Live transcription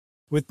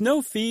With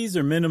no fees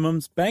or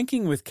minimums,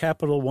 banking with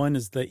Capital One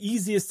is the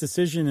easiest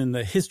decision in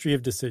the history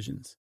of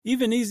decisions.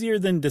 Even easier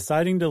than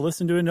deciding to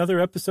listen to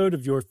another episode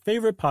of your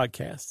favorite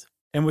podcast.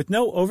 And with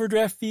no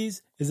overdraft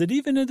fees, is it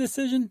even a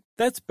decision?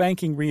 That's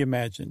banking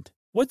reimagined.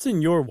 What's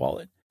in your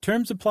wallet?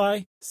 Terms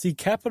apply. See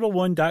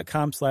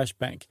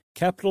CapitalOne.com/bank.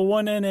 Capital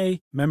One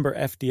N.A., member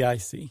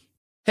FDIC.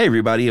 Hey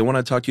everybody, I want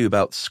to talk to you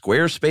about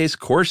Squarespace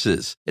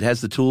Courses. It has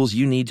the tools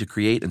you need to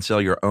create and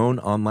sell your own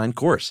online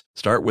course.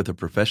 Start with a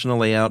professional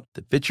layout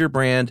that fits your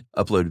brand,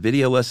 upload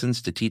video lessons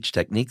to teach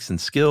techniques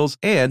and skills,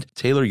 and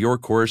tailor your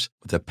course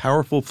with a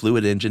powerful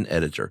Fluid Engine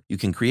editor. You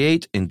can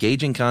create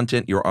engaging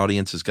content your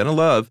audience is going to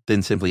love,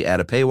 then simply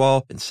add a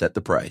paywall and set the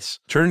price.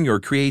 Turn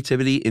your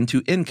creativity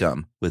into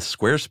income with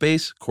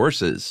Squarespace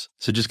Courses.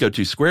 So just go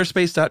to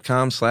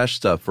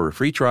squarespace.com/stuff for a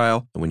free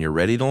trial. And when you're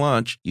ready to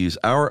launch, use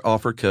our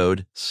offer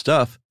code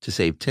STUFF to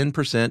save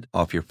 10%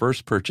 off your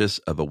first purchase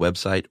of a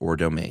website or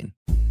domain.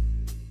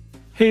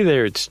 Hey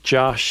there, it's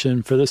Josh,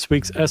 and for this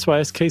week's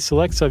SYSK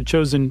Selects, I've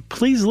chosen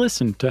Please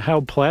Listen to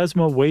How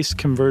Plasma Waste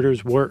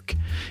Converters Work.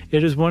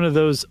 It is one of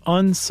those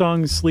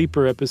unsung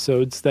sleeper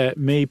episodes that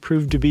may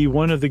prove to be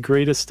one of the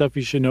greatest Stuff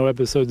You Should Know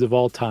episodes of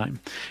all time.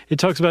 It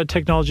talks about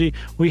technology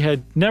we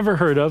had never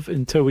heard of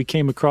until we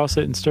came across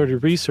it and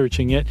started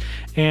researching it,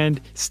 and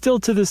still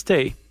to this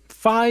day,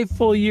 5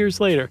 full years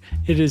later,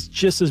 it is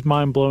just as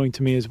mind-blowing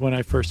to me as when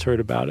I first heard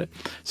about it.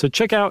 So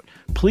check out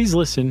Please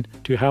Listen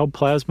to How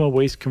Plasma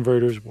Waste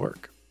Converters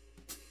Work.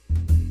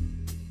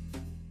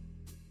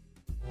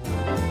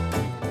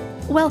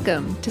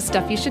 Welcome to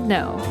Stuff You Should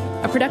Know,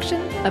 a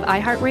production of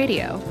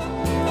iHeartRadio.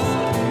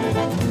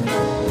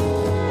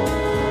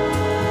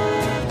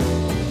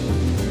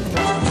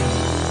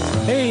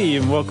 Hey,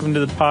 and welcome to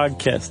the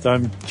podcast.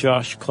 I'm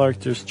Josh Clark.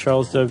 There's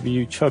Charles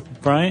W. Chuck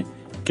Bryant.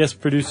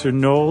 Guest producer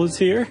Noel is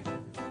here.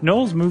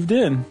 Noel's moved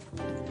in.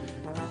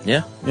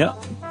 Yeah? Yeah.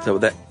 Is that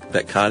what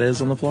that cot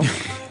is on the floor?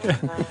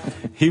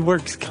 He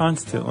works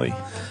constantly.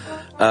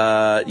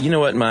 You know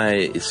what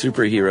my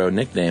superhero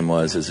nickname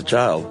was as a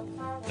child?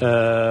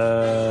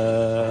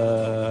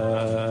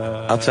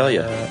 I'll tell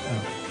you.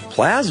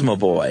 Plasma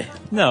Boy.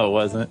 No, it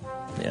wasn't.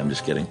 Yeah, I'm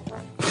just kidding.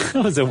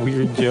 That was a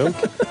weird joke.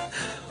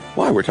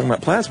 Why? We're talking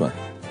about plasma.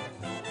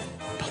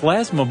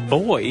 Plasma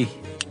Boy?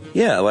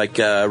 Yeah, like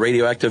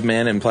Radioactive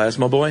Man and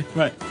Plasma Boy.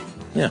 Right.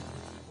 Yeah.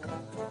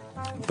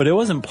 But it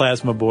wasn't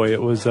Plasma Boy.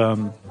 It was,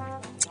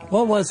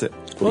 what was it?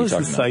 What was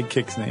the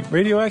sidekick's name?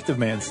 Radioactive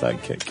Man's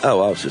sidekick.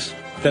 Oh, I was just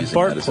that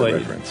Bart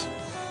played.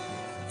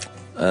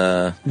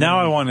 Now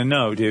I want to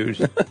know,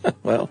 dude.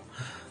 Well,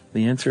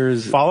 the answer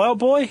is Fallout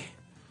Boy?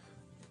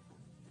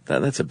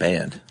 That's a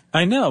band.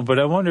 I know, but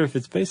I wonder if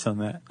it's based on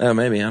that. Oh,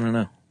 maybe. I don't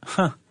know.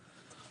 Huh.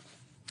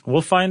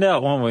 We'll find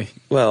out, won't we?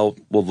 Well,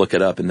 we'll look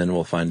it up, and then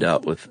we'll find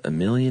out with a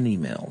million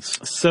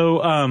emails.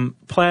 So,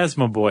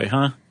 Plasma Boy,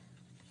 huh?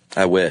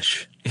 I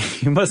wish.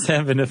 You must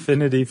have an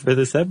affinity for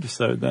this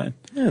episode, then.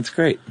 Yeah, it's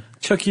great.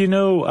 Chuck, you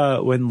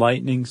know when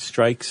lightning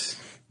strikes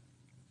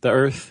the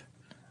Earth?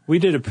 We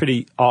did a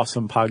pretty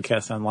awesome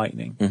podcast on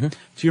lightning. Mm-hmm.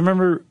 Do you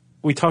remember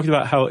we talked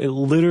about how it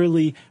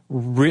literally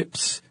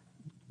rips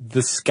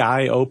the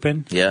sky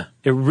open? Yeah.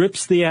 It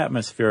rips the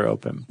atmosphere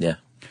open. Yeah.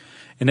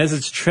 And as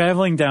it's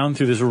traveling down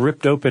through this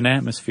ripped open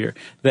atmosphere,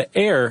 the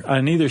air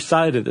on either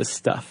side of this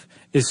stuff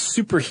is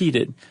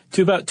superheated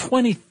to about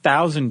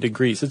 20,000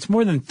 degrees. It's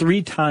more than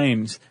 3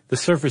 times the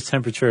surface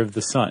temperature of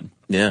the sun.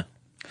 Yeah.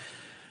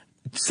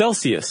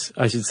 Celsius,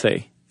 I should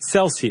say.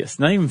 Celsius,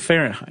 not even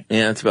Fahrenheit.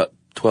 Yeah, it's about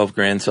 12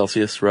 grand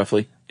Celsius,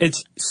 roughly.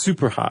 It's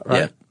super hot,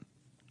 right? Yeah.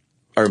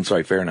 Or, I'm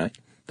sorry, Fahrenheit.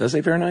 Does it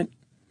say Fahrenheit?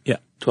 Yeah.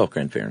 12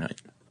 grand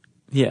Fahrenheit.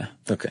 Yeah.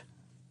 Okay.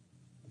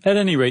 At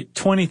any rate,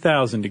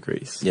 20,000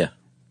 degrees. Yeah.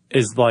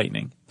 Is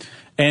lightning.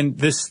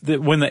 And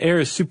when the air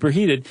is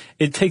superheated,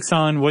 it takes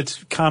on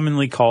what's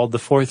commonly called the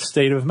fourth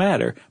state of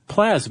matter,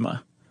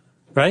 plasma,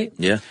 right?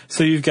 Yeah.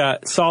 So you've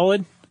got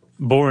solid,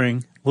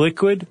 boring,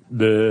 liquid,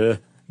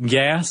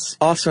 gas.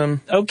 Awesome.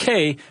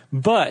 Okay,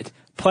 but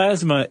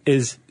plasma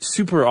is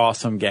super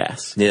awesome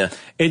gas. Yeah.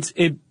 It's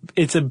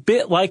a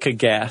bit like a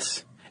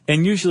gas,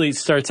 and usually it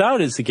starts out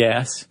as a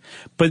gas,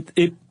 but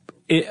it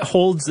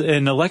holds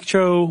an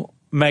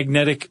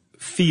electromagnetic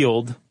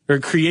field, or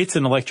it creates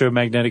an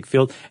electromagnetic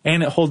field,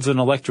 and it holds an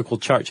electrical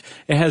charge.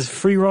 It has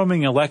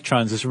free-roaming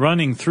electrons just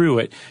running through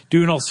it,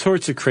 doing all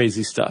sorts of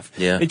crazy stuff.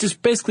 Yeah. It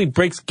just basically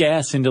breaks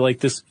gas into like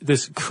this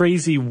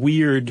crazy,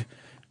 weird,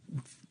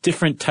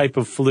 different type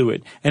of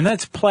fluid. And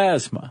that's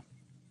plasma.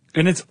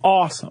 And it's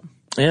awesome.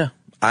 Yeah.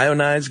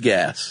 Ionized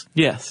gas.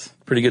 Yes.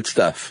 Pretty good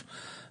stuff.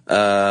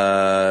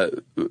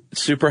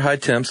 Super high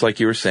temps, like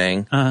you were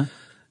saying. Uh-huh.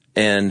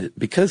 And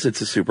because it's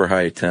a super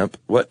high temp,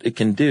 what it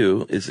can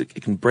do is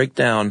it can break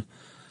down,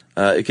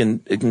 it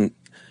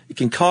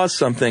can cause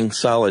something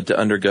solid to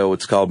undergo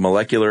what's called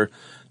molecular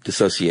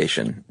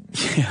dissociation.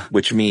 Yeah.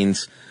 Which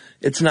means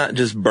it's not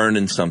just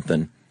burning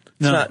something.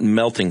 It's not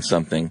melting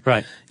something.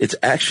 Right. It's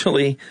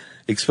actually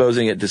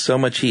exposing it to so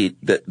much heat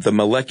that the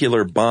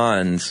molecular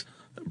bonds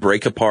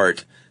break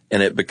apart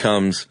and it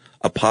becomes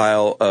a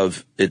pile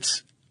of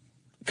its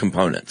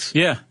components.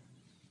 Yeah.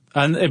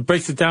 And it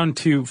breaks it down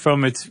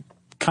from its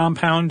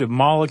compound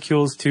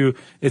molecules to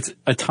its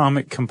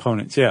atomic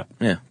components. Yeah.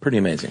 Yeah, pretty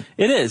amazing.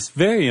 It is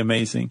very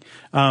amazing.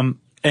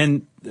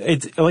 And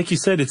it's, like you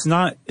said, it's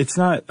not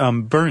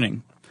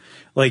burning.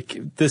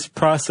 Like this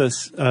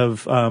process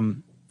of,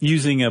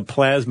 using a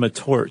plasma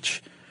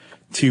torch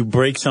to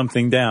break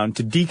something down,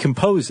 to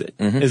decompose it,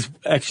 is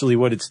actually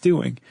what it's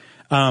doing.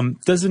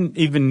 Doesn't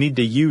even need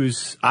to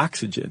use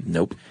oxygen.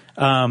 Nope.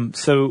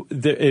 So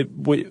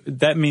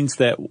that means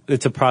that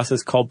it's a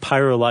process called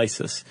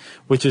pyrolysis,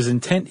 which is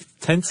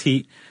intense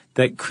heat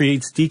that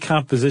creates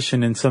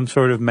decomposition in some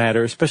sort of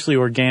matter, especially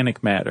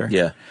organic matter.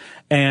 Yeah.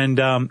 And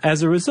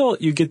as a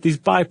result, you get these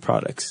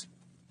byproducts.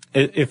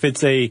 If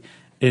it's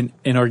an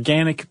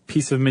organic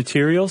piece of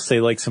material,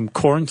 say like some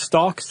corn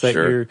stalks that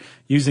you're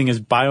using as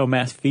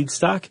biomass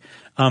feedstock,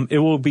 it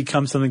will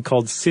become something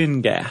called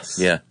syngas.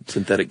 Yeah,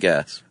 synthetic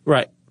gas.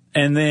 Right.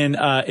 And then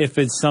if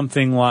it's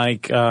something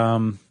like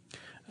an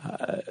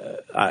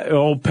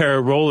old pair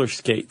of roller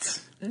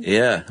skates.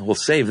 Yeah, we'll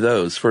save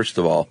those, first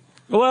of all.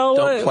 Well,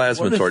 don't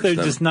plasma torch them.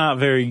 They're just not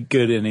very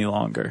good any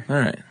longer. All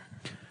right.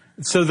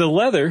 So the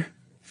leather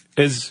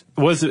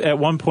was at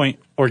one point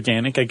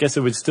organic. I guess it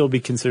would still be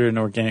considered an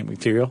organic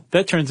material.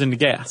 That turns into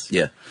gas.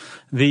 Yeah.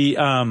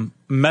 The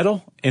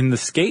metal in the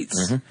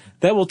skates,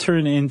 that will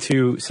turn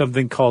into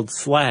something called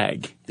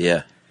slag.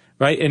 Yeah.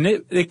 Right? And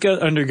it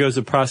undergoes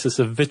a process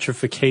of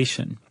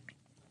vitrification.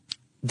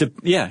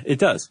 Yeah, it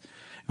does.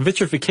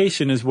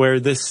 Vitrification is where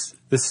this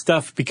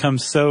stuff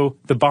becomes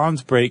the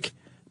bonds break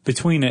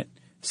between it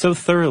so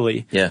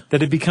thoroughly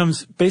that it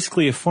becomes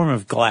basically a form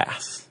of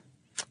glass.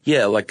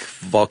 Yeah, like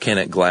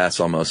volcanic glass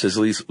almost, is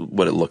at least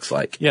what it looks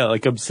like. Yeah,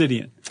 like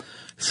obsidian.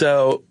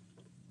 So,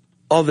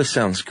 all this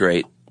sounds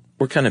great.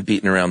 We're kind of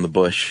beating around the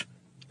bush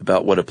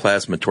about what a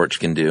plasma torch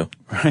can do.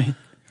 Right.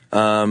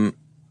 And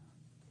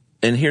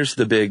here's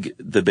the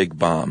big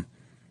bomb.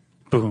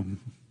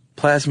 Boom.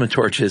 Plasma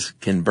torches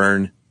can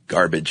burn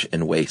garbage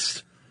and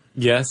waste.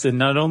 Yes, and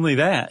not only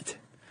that,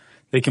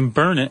 they can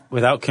burn it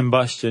without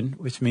combustion,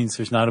 which means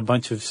there's not a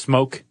bunch of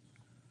smoke.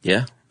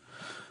 Yeah.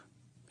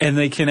 And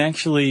they can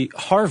actually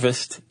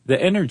harvest the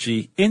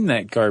energy in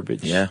that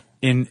garbage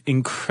in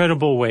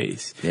incredible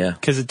ways. Yeah.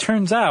 Because it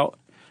turns out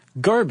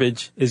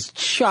garbage is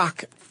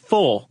chock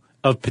full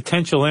of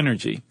potential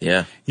energy.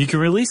 Yeah. You can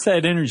release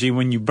that energy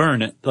when you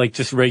burn it, like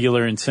just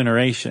regular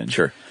incineration.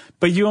 Sure.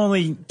 But you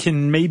only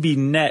can maybe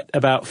net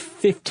about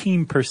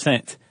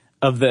 15%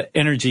 of the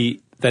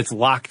energy that's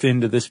locked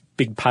into this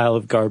big pile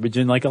of garbage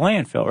in like a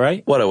landfill,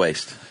 right? What a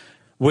waste.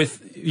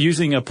 With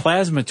using a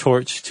plasma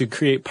torch to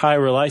create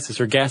pyrolysis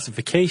or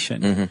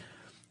gasification,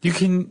 you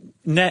can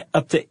net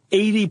up to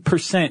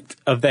 80%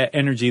 of that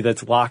energy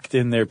that's locked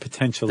in there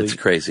potentially. That's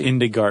crazy.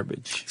 Into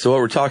garbage. So what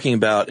we're talking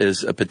about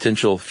is a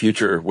potential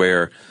future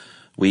where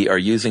we are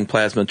using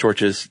plasma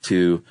torches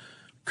to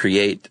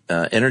create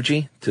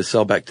energy to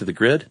sell back to the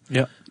grid,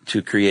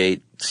 to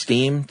create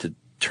steam, to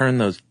turn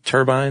those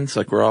turbines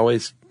like we're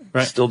always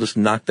still just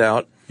knocked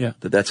out. Yeah.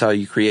 That's how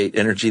you create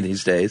energy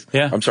these days.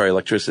 Yeah. I'm sorry,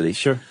 electricity.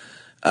 Sure.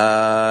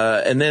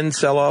 And then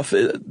sell off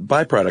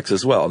byproducts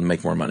as well and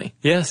make more money.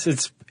 Yes,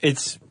 it's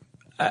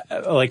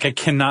like I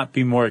cannot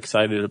be more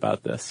excited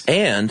about this.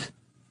 And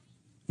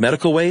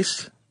medical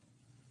waste,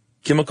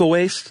 chemical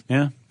waste,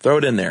 throw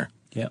it in there.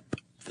 Yep.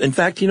 In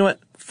fact, you know what?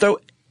 Throw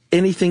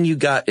anything you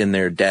got in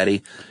there,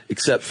 Daddy,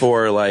 except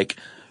for like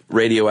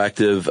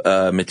radioactive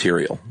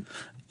material.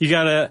 You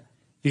got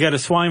a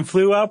swine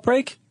flu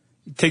outbreak?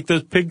 You take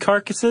those pig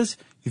carcasses,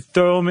 you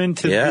throw them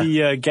into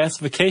the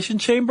gasification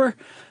chamber.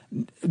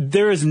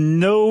 There is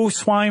no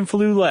swine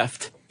flu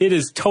left. It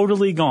is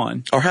totally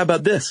gone. Or how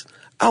about this?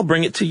 I'll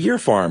bring it to your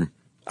farm.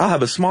 I'll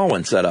have a small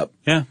one set up.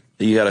 Yeah.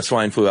 You got a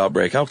swine flu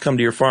outbreak. I'll come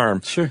to your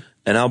farm. Sure.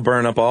 And I'll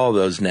burn up all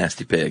those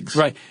nasty pigs.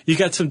 Right. You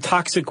got some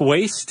toxic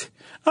waste?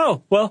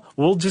 Oh, well,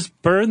 we'll just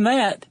burn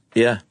that.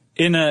 Yeah.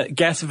 In a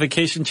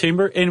gasification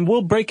chamber, and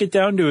we'll break it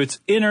down to its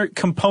inert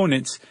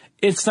components.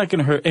 It's not going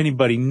to hurt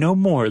anybody no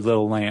more,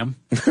 little lamb.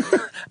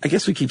 I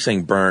guess we keep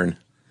saying burn.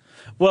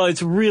 Well,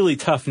 it's really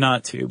tough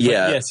not to. But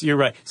yes, you're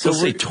right. So we'll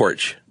say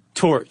torch.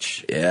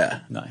 Torch. Yeah.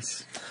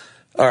 Nice.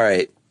 All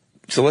right.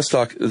 So let's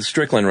talk.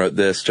 Strickland wrote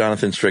this,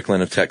 Jonathan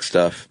Strickland of Tech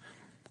Stuff,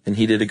 and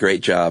he did a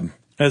great job.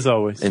 As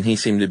always. And he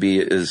seemed to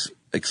be as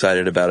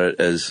excited about it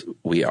as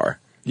we are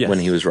when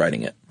he was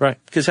writing it. Right.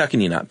 Because how can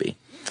you not be?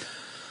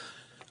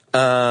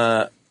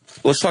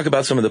 Let's talk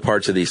about some of the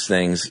parts of these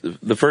things.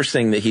 The first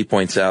thing that he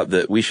points out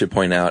that we should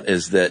point out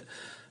is that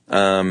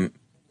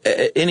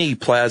any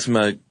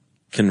plasma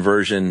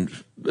conversion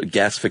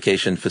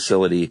gasification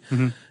facility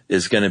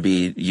is going to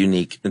be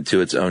unique to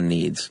its own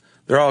needs.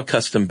 They're all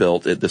custom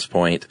built at this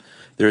point.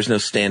 There's no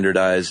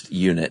standardized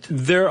unit.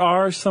 There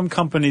are some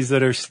companies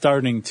that are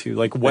starting to,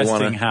 like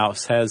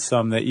Westinghouse has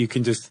some that you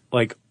can just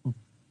like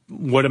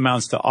what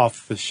amounts to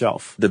off the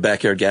shelf. The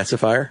backyard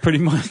gasifier? Pretty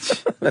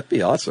much. That'd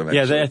be awesome,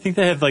 actually. Yeah, I think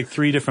they have like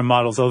 3 different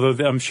models, although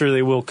I'm sure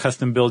they will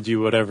custom build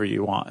you whatever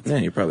you want. Yeah,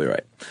 you're probably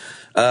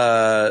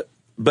right.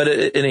 But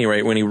at any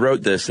rate, when he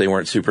wrote this, they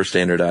weren't super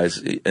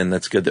standardized, and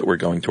that's good that we're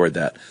going toward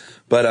that.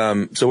 But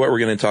so what we're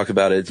going to talk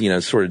about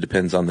is, sort of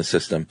depends on the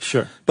system.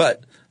 Sure.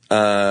 But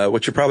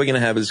what you're probably going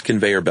to have is a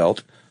conveyor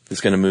belt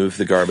that's going to move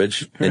the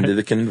garbage into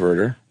the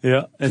converter.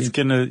 Yeah, it's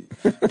going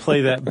to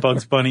play that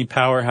Bugs Bunny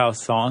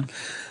Powerhouse song.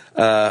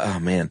 Oh,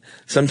 man.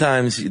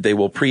 Sometimes they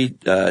will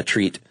treat the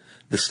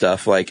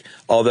stuff. Like,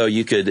 although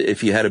you could,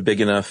 if you had a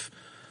big enough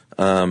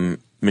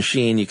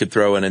machine, you could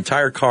throw an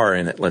entire car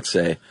in it, let's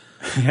say.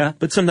 Yeah.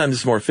 But sometimes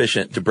it's more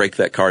efficient to break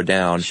that car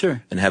down.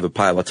 Sure. And have a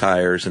pile of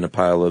tires and a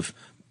pile of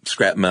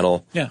scrap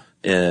metal. Yeah.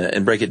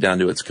 And break it down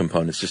to its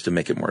components just to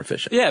make it more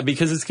efficient. Yeah,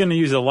 because it's going to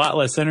use a lot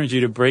less energy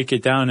to break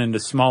it down into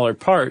smaller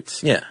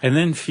parts. Yeah. And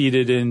then feed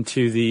it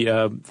into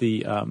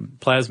the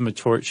plasma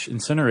torch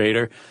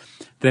incinerator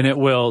than it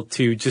will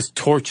to just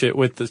torch it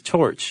with the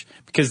torch.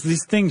 Because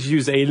these things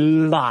use a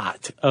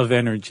lot of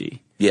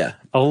energy. Yeah.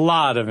 A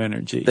lot of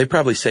energy. They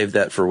probably saved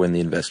that for when the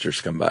investors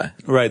come by.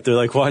 Right. They're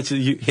like, watch it.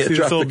 You see this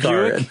drop old the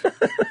car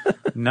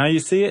Buick? Now you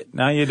see it.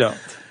 Now you don't.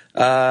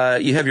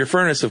 You have your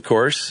furnace, of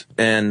course,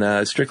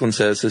 and Strickland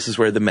says this is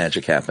where the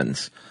magic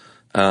happens.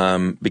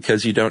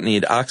 Because you don't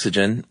need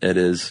oxygen, it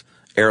is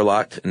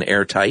airlocked and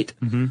airtight.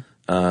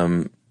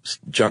 Mm-hmm.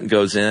 Junk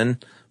goes in,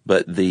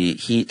 but the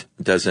heat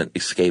doesn't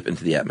escape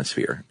into the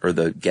atmosphere or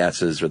the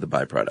gases or the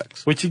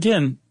byproducts. Which,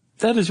 again,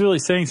 that is really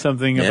saying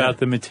something about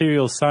the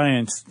material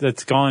science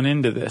that's gone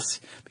into this.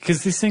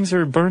 Because these things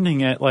are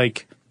burning at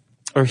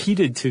or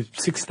heated to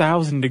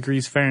 6,000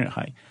 degrees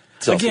Fahrenheit.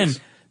 Celsius.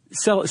 Again,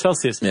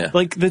 Celsius. Yeah.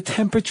 Like the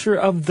temperature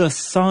of the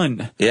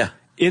sun. Yeah.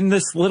 In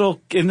this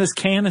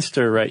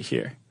canister right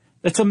here.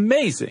 That's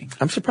amazing.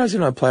 I'm surprised they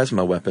don't have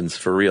plasma weapons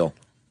for real.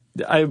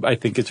 I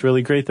think it's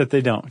really great that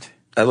they don't.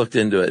 I looked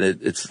into it.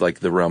 It's like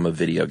the realm of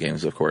video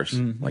games, of course,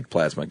 like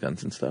plasma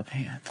guns and stuff.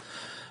 Man.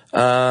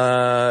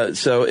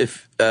 So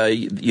if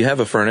you have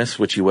a furnace,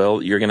 which you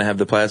will, you're going to have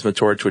the plasma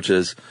torch, which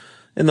is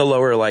in the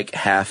lower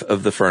half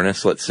of the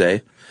furnace, let's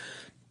say.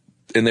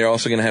 And they're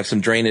also going to have some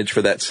drainage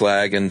for that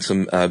slag and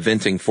some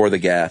venting for the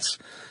gas,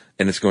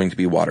 and it's going to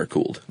be water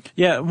cooled.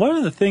 Yeah, one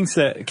of the things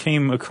that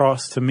came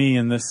across to me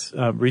in this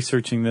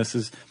researching this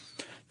is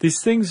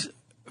these things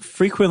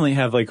frequently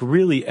have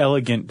really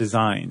elegant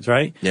designs,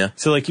 right? Yeah.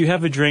 So you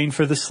have a drain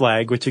for the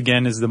slag, which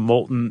again is the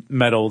molten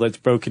metal that's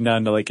broken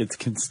down to its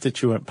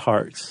constituent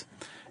parts.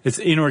 It's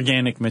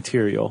inorganic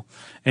material,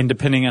 and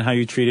depending on how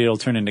you treat it, it'll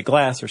turn into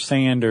glass or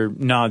sand or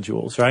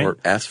nodules, right? Or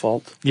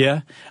asphalt.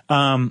 Yeah.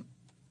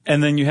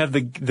 And then you have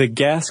the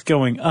gas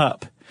going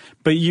up,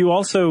 but you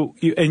also,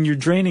 and you're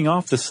draining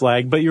off the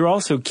slag, but you're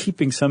also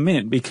keeping some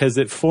in because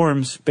it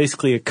forms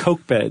basically a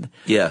coke bed.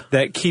 Yeah.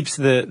 That keeps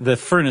the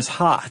furnace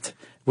hot,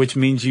 which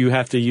means you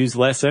have to use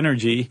less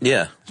energy.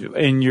 Yeah.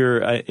 In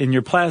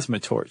your plasma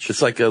torch.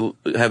 It's like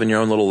having your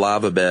own little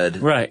lava bed.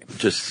 Right.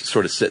 Just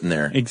sort of sitting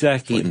there.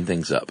 Exactly. Heating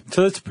things up.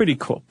 So that's pretty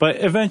cool.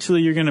 But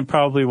eventually you're going to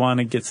probably want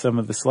to get some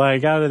of the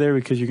slag out of there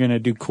because you're going to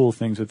do cool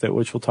things with it,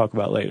 which we'll talk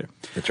about later.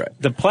 That's right.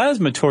 The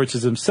plasma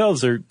torches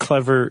themselves are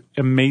clever,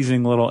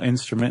 amazing little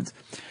instruments.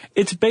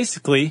 It's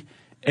basically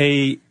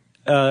it's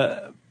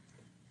a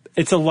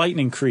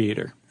lightning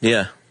creator.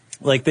 Yeah.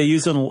 They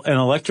use an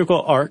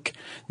electrical arc.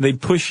 They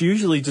push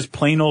usually just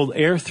plain old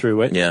air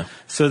through it. Yeah.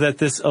 So that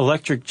this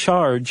electric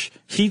charge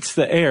heats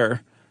the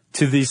air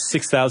to these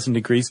 6,000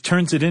 degrees,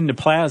 turns it into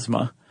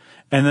plasma,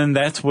 and then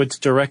that's what's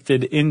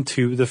directed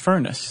into the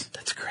furnace.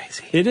 That's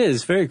crazy. It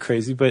is very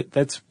crazy, but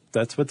that's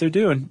what they're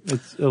doing.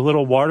 It's a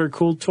little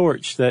water-cooled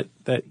torch that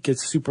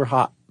gets super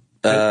hot.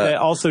 It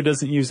also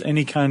doesn't use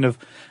any kind of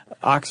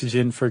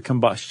oxygen for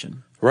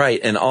combustion. Right.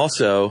 And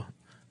also,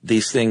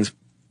 these things,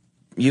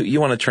 you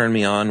want to turn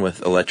me on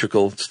with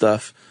electrical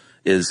stuff,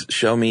 is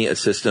show me a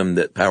system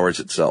that powers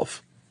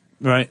itself.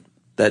 Right.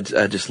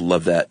 I just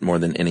love that more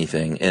than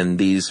anything. And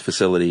these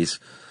facilities,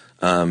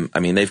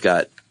 they've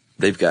got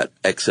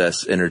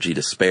excess energy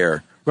to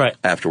spare. Right.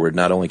 Afterward.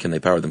 Not only can they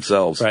power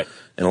themselves. Right.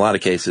 In a lot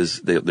of cases,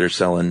 they're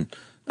selling,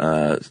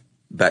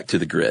 back to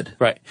the grid.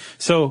 Right.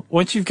 So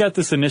once you've got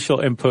this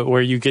initial input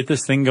where you get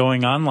this thing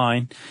going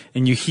online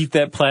and you heat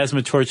that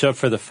plasma torch up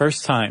for the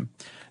first time,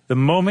 the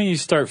moment you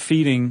start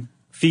feeding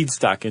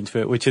feedstock into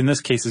it, which in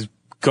this case is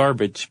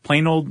garbage,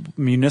 plain old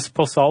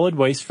municipal solid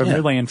waste from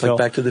your landfill. Like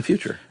Back to the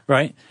Future.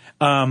 Right.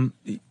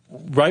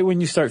 Right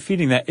when you start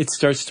feeding that, it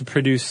starts to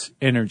produce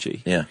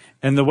energy. Yeah.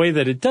 And the way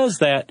that it does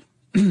that,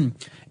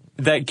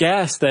 that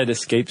gas that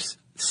escapes,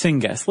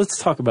 syngas. Let's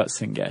talk about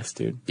syngas,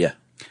 dude. Yeah.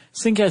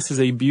 Syngas is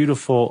a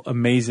beautiful,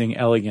 amazing,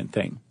 elegant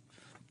thing.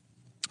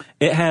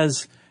 It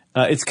has,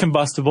 it's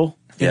combustible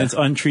in its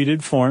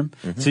untreated form.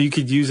 Mm-hmm. So you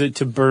could use it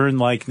to burn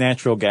like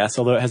natural gas,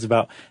 although it has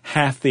about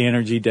half the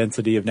energy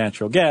density of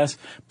natural gas.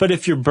 But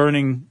if you're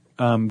burning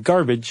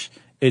garbage,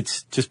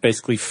 it's just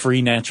basically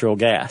free natural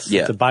gas.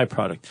 Yeah. It's a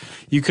byproduct.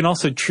 You can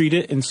also treat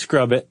it and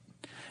scrub it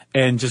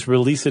and just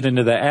release it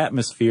into the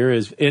atmosphere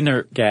as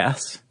inert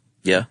gas.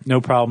 Yeah. No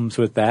problems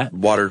with that.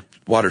 Water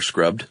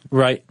scrubbed.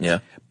 Right. Yeah.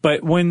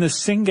 But when the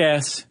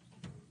syngas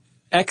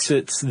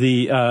exits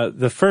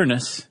the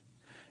furnace,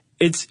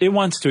 it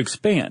wants to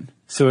expand.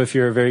 So if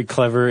you're a very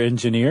clever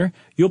engineer,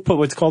 you'll put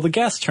what's called a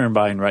gas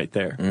turbine right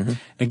there. Mm-hmm.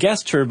 A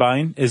gas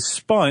turbine is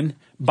spun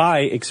by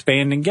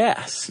expanding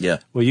gas. Yeah.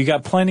 Well, you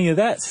got plenty of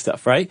that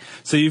stuff, right?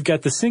 So you've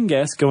got the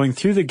syngas going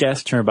through the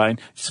gas turbine,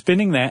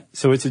 spinning that,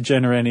 so it's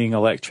generating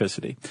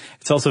electricity.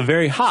 It's also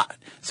very hot.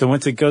 So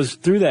once it goes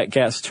through that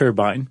gas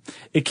turbine,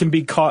 it can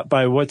be caught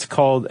by what's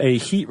called a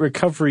heat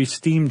recovery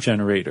steam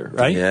generator,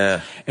 right?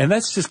 Yeah. And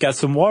that's just got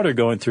some water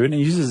going through it, and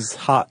it uses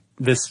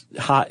this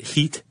hot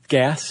heat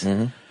gas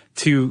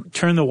to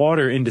turn the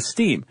water into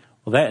steam.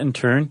 Well, that in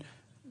turn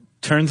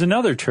turns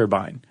another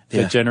turbine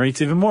that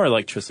generates even more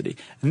electricity.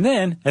 And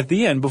then at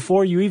the end,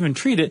 before you even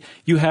treat it,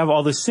 you have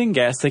all the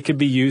syngas that could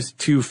be used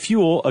to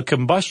fuel a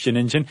combustion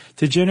engine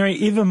to generate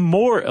even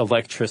more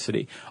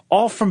electricity,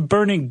 all from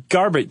burning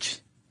garbage.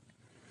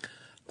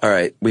 All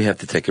right, we have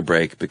to take a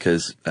break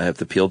because I have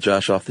to peel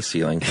Josh off the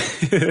ceiling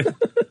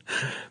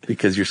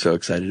because you're so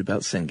excited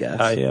about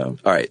syngas. I am.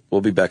 All right,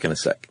 we'll be back in a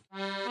sec.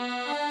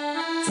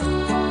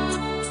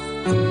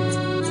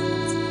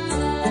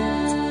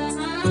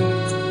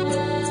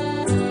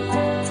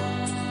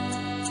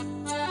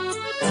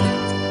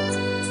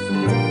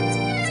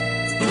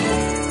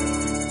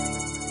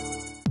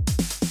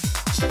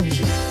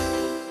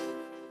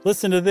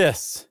 Listen to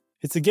this.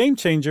 It's a game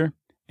changer.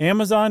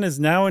 Amazon is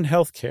now in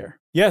healthcare.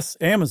 Yes,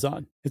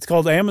 Amazon. It's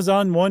called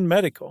Amazon One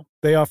Medical.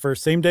 They offer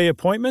same-day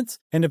appointments,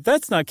 and if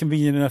that's not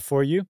convenient enough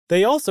for you,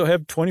 they also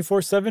have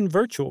 24/7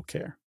 virtual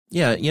care.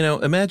 Yeah,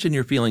 imagine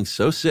you're feeling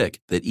so sick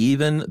that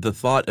even the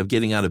thought of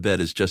getting out of bed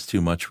is just too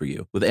much for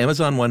you. With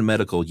Amazon One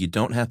Medical, you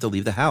don't have to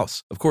leave the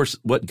house. Of course,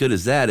 what good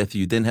is that if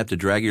you then have to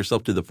drag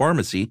yourself to the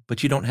pharmacy,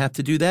 but you don't have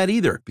to do that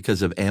either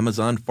because of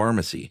Amazon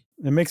Pharmacy.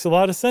 It makes a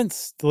lot of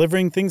sense.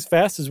 Delivering things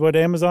fast is what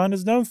Amazon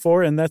is known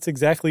for, and that's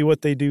exactly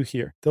what they do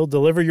here. They'll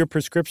deliver your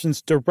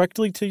prescriptions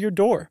directly to your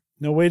door.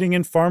 No waiting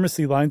in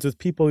pharmacy lines with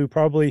people who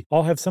probably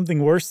all have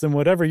something worse than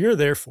whatever you're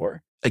there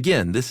for.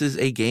 Again, this is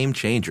a game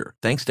changer.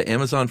 Thanks to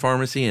Amazon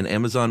Pharmacy and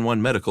Amazon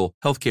One Medical,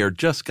 healthcare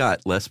just got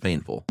less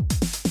painful.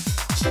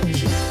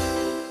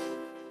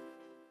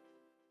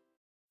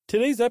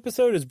 Today's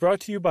episode is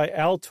brought to you by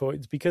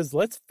Altoids because,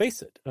 let's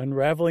face it,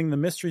 unraveling the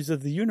mysteries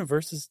of the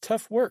universe is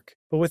tough work.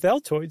 But with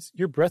Altoids,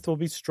 your breath will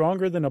be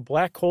stronger than a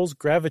black hole's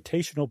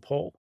gravitational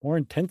pull, more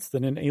intense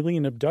than an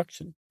alien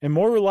abduction, and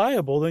more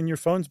reliable than your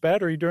phone's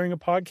battery during a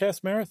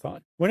podcast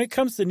marathon. When it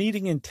comes to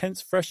needing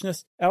intense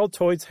freshness,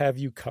 Altoids have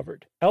you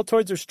covered.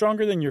 Altoids are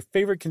stronger than your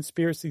favorite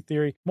conspiracy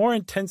theory, more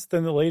intense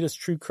than the latest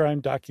true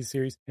crime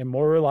docuseries, and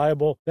more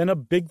reliable than a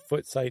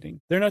Bigfoot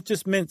sighting. They're not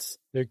just mints,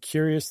 they're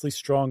curiously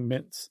strong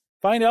mints.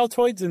 Find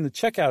Altoids in the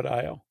checkout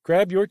aisle.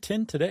 Grab your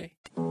tin today.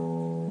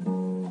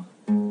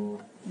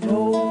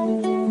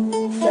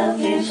 Stuff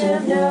you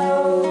should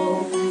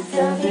know.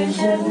 Stuff you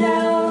should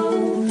know.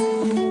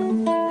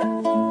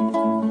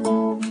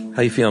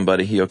 How you feeling,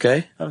 buddy? You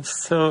okay? I'm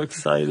so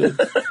excited.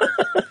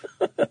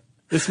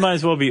 This might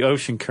as well be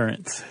Ocean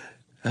Currents.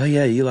 Oh,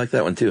 yeah, you like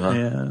that one too, huh?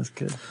 Yeah, that's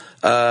good.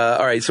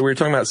 All right, so we were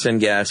talking about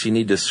syngas. You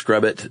need to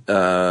scrub it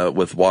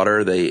with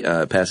water. They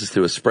passes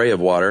through a spray of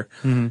water.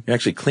 Mm-hmm. You're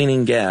actually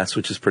cleaning gas,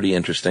 which is pretty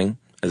interesting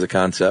as a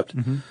concept.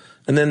 Mm-hmm.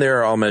 And then there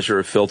are all measure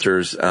of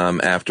filters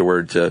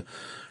afterward to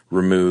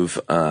remove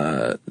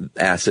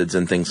acids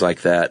and things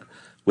like that,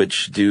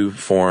 which do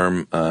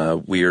form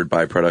weird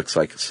byproducts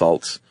like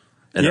salts,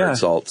 inert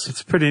salts.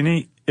 It's pretty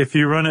neat. If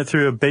you run it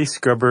through a base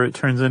scrubber, it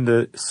turns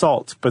into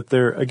salts, but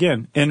they're,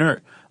 again,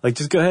 inert. Like,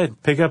 just go ahead,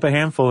 pick up a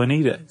handful and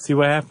eat it. See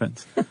what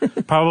happens.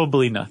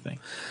 Probably nothing.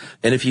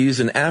 And if you use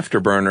an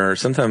afterburner,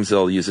 sometimes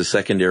they'll use a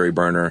secondary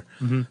burner,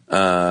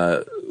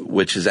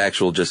 which is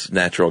actual just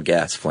natural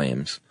gas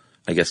flames,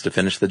 I guess, to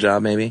finish the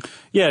job, maybe?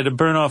 Yeah, to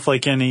burn off,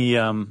 like, any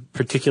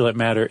particulate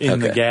matter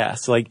in the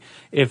gas. Like,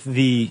 if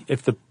the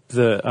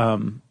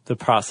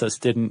process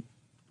didn't,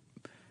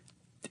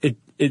 the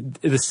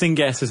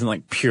syngas isn't,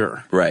 like,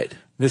 pure. Right.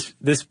 This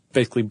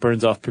basically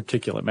burns off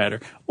particulate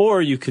matter.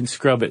 Or you can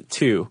scrub it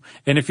too.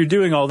 And if you're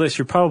doing all this,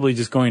 you're probably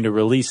just going to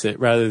release it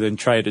rather than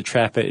try to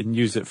trap it and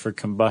use it for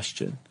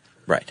combustion.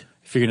 Right.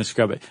 If you're going to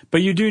scrub it.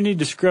 But you do need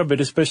to scrub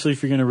it, especially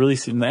if you're going to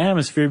release it in the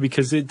atmosphere,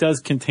 because it does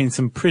contain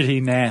some pretty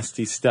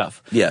nasty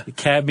stuff. Yeah.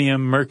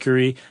 Cadmium,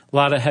 mercury, a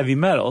lot of heavy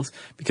metals.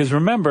 Because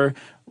remember,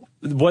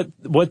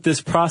 what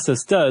this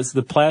process does,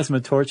 the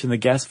plasma torch and the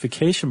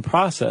gasification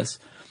process,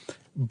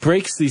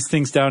 breaks these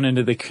things down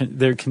into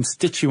their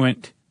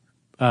constituent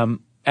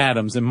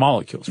atoms and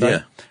molecules, right?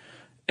 Yeah.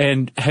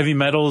 And heavy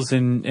metals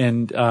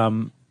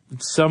and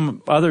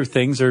some other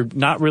things are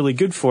not really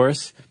good for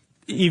us,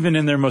 even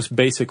in their most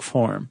basic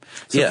form.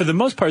 So for the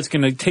most part, it's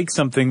going to take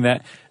something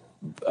that,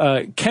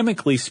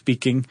 chemically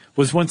speaking,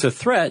 was once a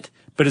threat,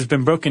 but has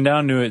been broken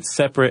down to its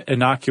separate,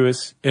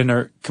 innocuous,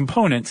 inert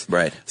components.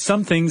 Right.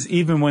 Some things,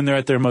 even when they're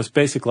at their most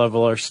basic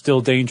level, are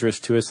still dangerous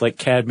to us, like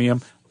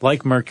cadmium,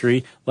 like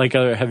mercury, like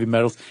other heavy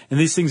metals. And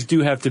these things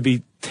do have to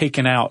be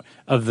taken out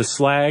of the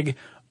slag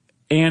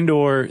and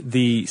or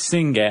the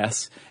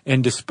syngas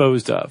and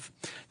disposed of.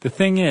 The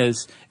thing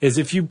is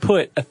if you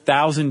put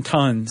 1,000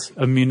 tons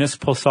of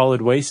municipal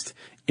solid waste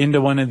into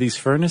one of these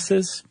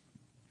furnaces,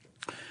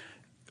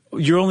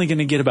 you're only going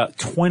to get about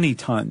 20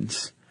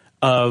 tons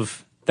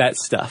of that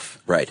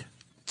stuff. Right.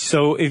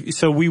 So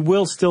we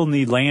will still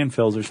need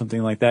landfills or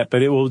something like that,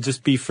 but it will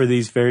just be for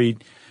these very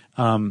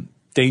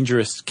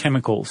dangerous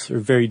chemicals or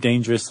very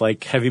dangerous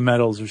like heavy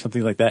metals or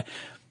something like that.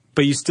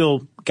 But you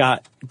still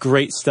got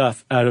great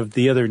stuff out of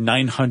the other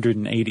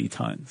 980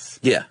 tons.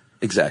 Yeah,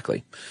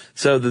 exactly.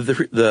 So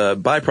the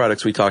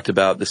byproducts we talked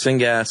about, the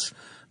syngas,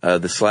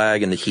 the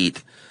slag, and the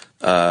heat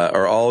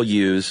are all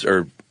used,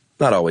 or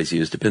not always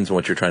used, depends on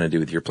what you're trying to do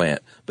with your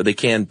plant, but they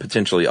can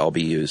potentially all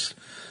be used.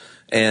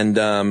 And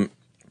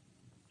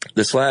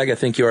the slag, I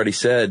think you already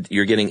said,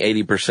 you're getting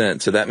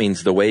 80%, so that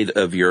means the weight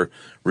of your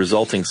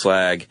resulting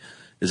slag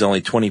is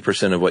only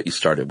 20% of what you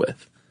started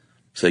with.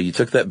 So you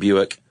took that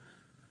Buick,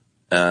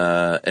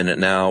 and it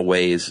now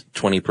weighs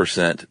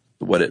 20%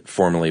 what it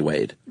formerly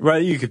weighed.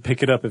 Right, you could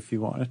pick it up if you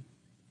wanted.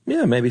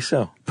 Yeah, maybe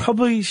so.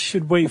 Probably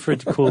should wait for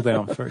it to cool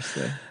down first,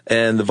 though.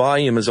 And the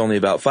volume is only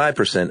about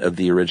 5% of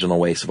the original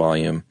waste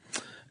volume.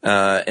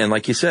 And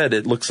like you said,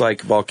 it looks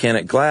like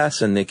volcanic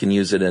glass, and they can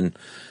use it in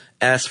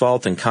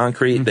asphalt and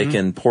concrete. Mm-hmm. They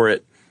can pour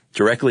it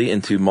directly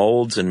into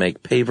molds and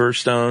make paver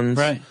stones.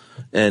 Right.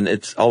 And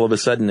it's all of a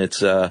sudden it's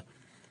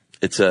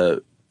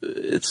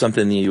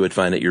something that you would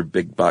find at your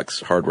big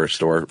box hardware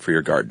store for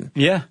your garden.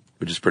 Yeah.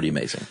 Which is pretty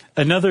amazing.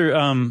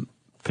 Another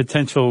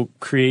potential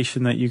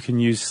creation that you can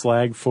use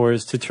slag for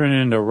is to turn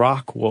it into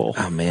rock wool.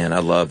 Oh man, I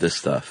love this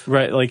stuff.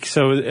 Right, like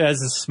so as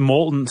this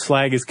molten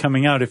slag is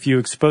coming out, if you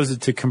expose it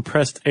to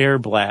compressed air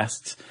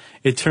blasts,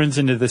 it turns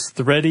into this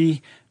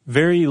thready,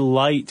 very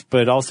light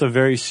but also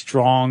very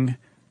strong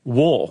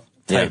wool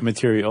type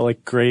material,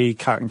 like gray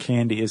cotton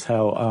candy is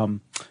how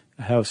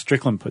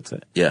Strickland puts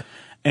it. Yeah.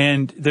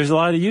 And there's a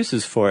lot of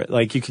uses for it.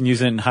 Like you can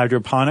use it in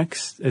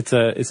hydroponics. It's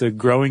a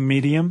growing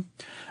medium.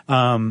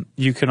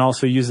 You can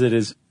also use it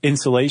as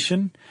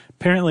insulation.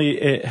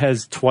 Apparently it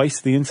has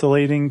twice the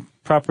insulating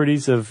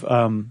properties of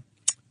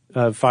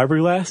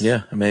fiberglass.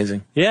 Yeah,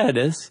 amazing. Yeah, it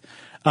is.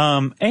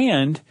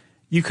 And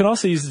you can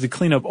also use it to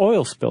clean up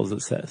oil spills,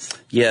 it says.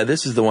 Yeah,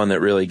 this is the one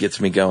that really gets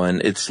me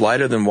going. It's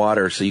lighter than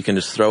water, so you can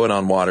just throw it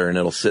on water and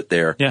it'll sit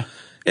there. Yeah.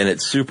 And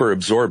it's super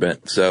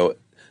absorbent, so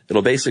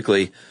it'll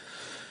basically,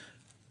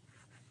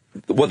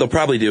 what they'll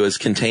probably do is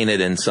contain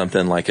it in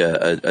something like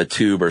a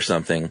tube or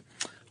something,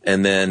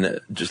 and then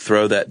just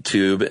throw that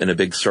tube in a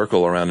big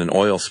circle around an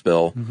oil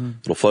spill. Mm-hmm.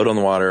 It'll float on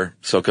the water,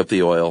 soak up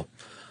the oil.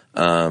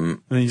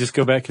 And then you just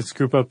go back and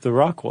scoop up the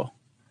rock wool.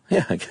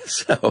 Yeah, I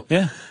guess so.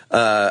 Yeah.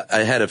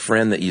 I had a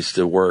friend that used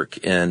to work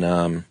in,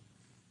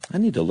 I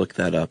need to look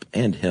that up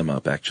and him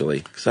up actually,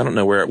 because I don't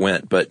know where it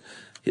went, but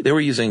they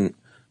were using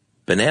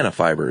banana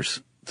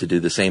fibers to do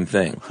the same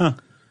thing. Huh.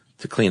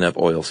 To clean up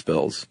oil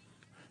spills.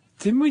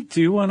 Didn't we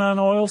do one on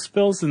oil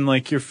spills and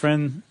like your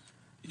friend,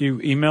 you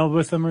emailed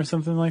with them or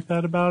something like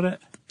that about it?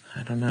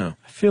 I don't know.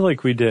 I feel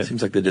like we did.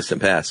 Seems like the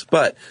distant past.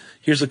 But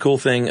here's the cool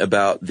thing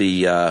about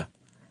the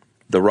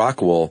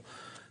rock wool.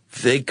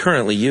 They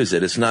currently use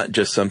it. It's not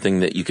just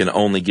something that you can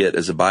only get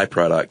as a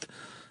byproduct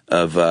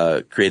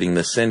of creating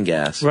the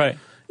syngas. Right.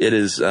 It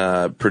is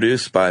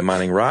produced by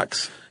mining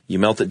rocks. You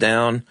melt it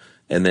down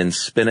and then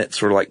spin it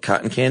sort of like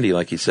cotton candy,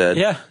 like you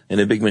said, in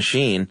a big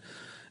machine.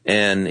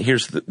 And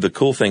here's the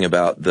cool thing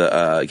about the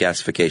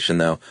gasification,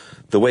 though.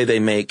 The way they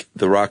make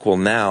the rock wool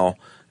now,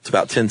 it's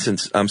about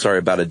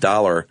about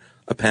 $1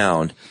 a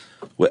pound.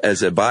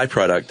 As a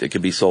byproduct, it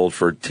could be sold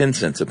for 10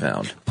 cents a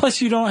pound.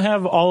 Plus, you don't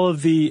have all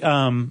of the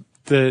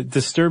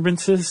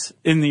disturbances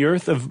in the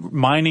earth of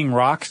mining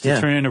rocks to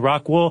turn into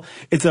rock wool.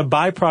 It's a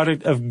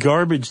byproduct of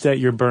garbage that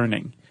you're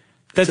burning.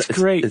 That's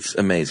great. It's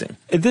amazing.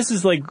 This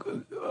is like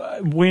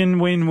win,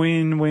 win,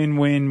 win, win,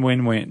 win,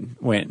 win, win,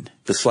 win.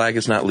 The slag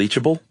is not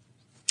leachable?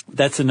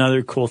 That's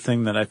another cool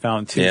thing that I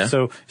found too. Yeah.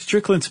 So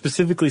Strickland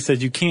specifically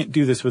said you can't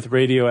do this with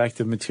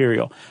radioactive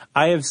material.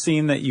 I have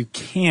seen that you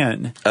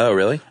can. Oh,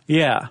 really?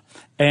 Yeah.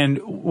 And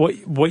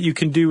what you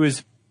can do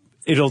is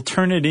it'll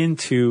turn it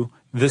into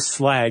this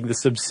slag,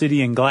 the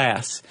obsidian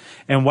glass.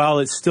 And while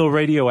it's still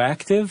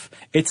radioactive,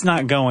 it's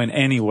not going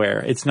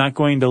anywhere. It's not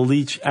going to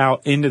leach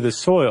out into the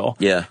soil.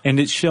 Yeah. And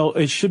it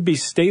should be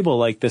stable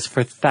like this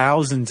for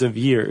thousands of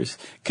years,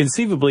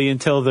 conceivably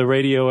until the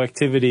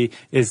radioactivity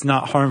is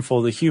not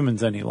harmful to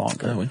humans any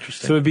longer. Oh,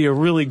 interesting. So it'd be a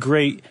really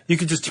great, you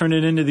could just turn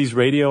it into these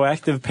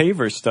radioactive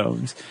paver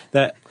stones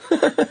that,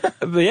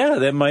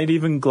 that might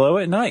even glow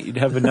at night. You'd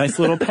have a nice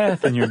little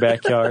path in your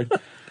backyard.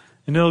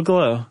 And it'll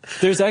glow.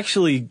 There's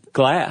actually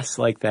glass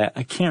like that.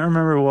 I can't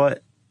remember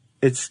what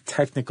its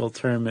technical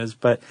term is,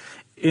 but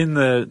in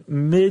the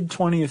mid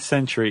 20th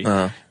century,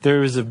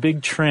 there was a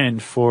big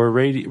trend for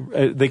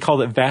they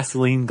called it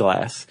Vaseline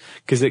glass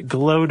because it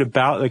glowed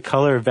about the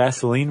color of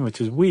Vaseline,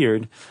 which is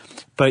weird.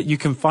 But you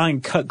can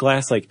find cut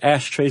glass like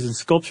ashtrays and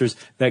sculptures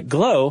that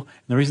glow.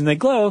 And the reason they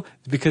glow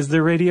is because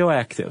they're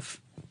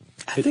radioactive.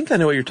 I think I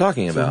know what you're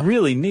talking about. It's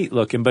really neat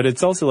looking, but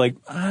it's also like,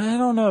 I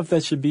don't know if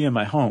that should be in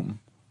my home.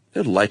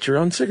 It'll light your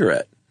own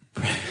cigarette.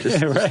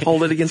 Just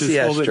hold it against the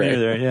ashtray. Hold it near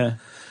there, yeah.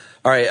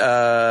 All right.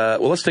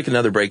 Well, let's take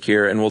another break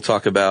here, and we'll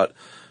talk about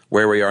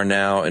where we are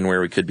now and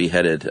where we could be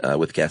headed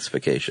with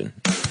gasification.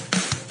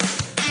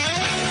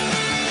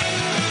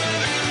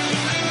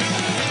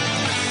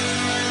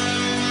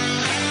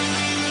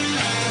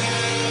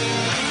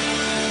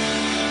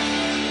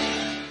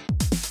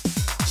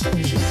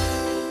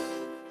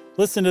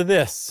 Listen to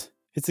this.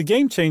 It's a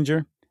game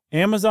changer.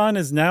 Amazon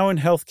is now in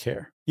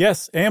healthcare.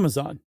 Yes,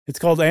 Amazon. It's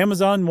called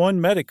Amazon One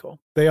Medical.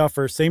 They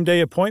offer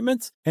same-day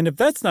appointments, and if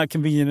that's not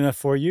convenient enough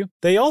for you,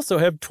 they also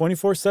have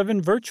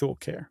 24/7 virtual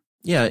care.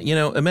 Yeah,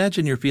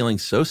 imagine you're feeling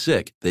so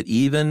sick that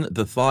even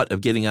the thought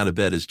of getting out of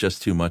bed is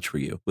just too much for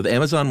you. With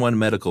Amazon One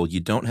Medical, you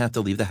don't have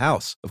to leave the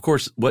house. Of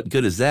course, what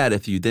good is that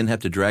if you then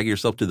have to drag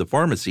yourself to the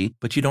pharmacy?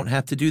 But you don't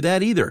have to do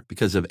that either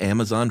because of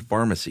Amazon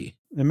Pharmacy.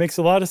 It makes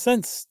a lot of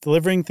sense.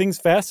 Delivering things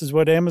fast is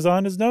what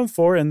Amazon is known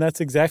for, and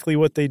that's exactly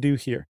what they do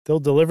here. They'll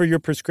deliver your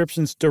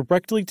prescriptions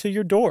directly to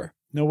your door.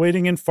 No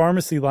waiting in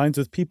pharmacy lines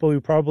with people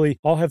who probably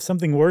all have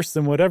something worse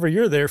than whatever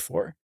you're there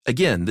for.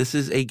 Again, this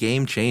is a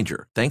game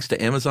changer. Thanks to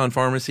Amazon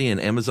Pharmacy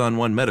and Amazon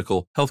One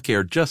Medical,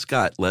 healthcare just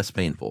got less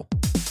painful.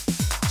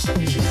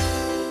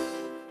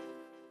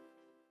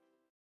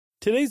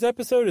 Today's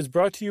episode is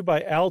brought to you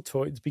by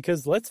Altoids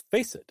because, let's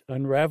face it,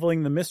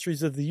 unraveling the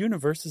mysteries of the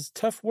universe is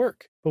tough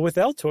work. But with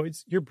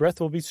Altoids, your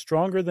breath will be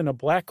stronger than a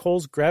black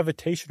hole's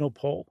gravitational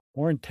pull,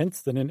 more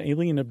intense than an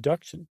alien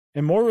abduction,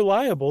 and more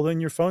reliable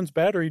than your phone's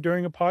battery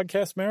during a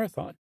podcast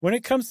marathon. When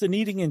it comes to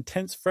needing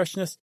intense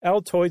freshness,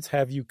 Altoids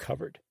have you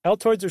covered.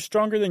 Altoids are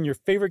stronger than your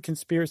favorite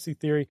conspiracy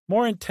theory,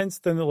 more intense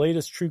than the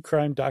latest true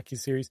crime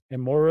docuseries,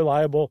 and more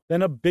reliable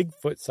than a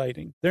Bigfoot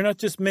sighting. They're not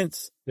just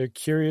mints, they're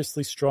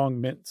curiously strong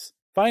mints.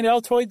 Find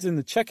Altoids in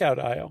the checkout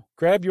aisle.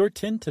 Grab your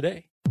tin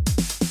today.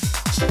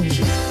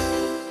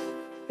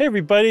 Hey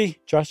everybody,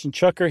 Josh and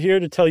Chuck are here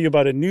to tell you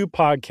about a new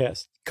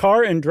podcast,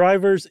 Car and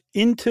Driver's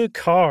Into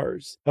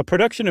Cars, a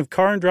production of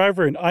Car and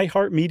Driver and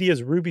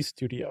iHeartMedia's Ruby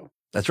Studio.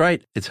 That's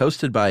right. It's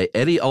hosted by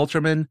Eddie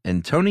Alterman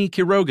and Tony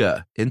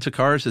Quiroga. Into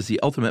Cars is the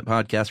ultimate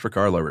podcast for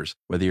car lovers.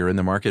 Whether you're in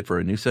the market for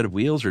a new set of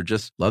wheels or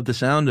just love the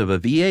sound of a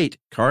V8,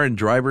 Car and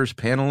Driver's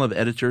panel of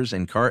editors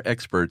and car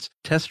experts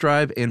test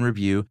drive and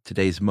review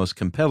today's most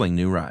compelling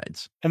new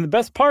rides. And the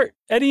best part,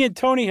 Eddie and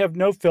Tony have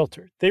no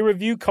filter. They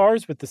review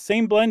cars with the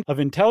same blend of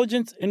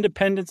intelligence,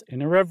 independence,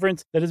 and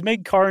irreverence that has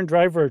made Car and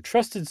Driver a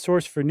trusted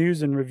source for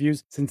news and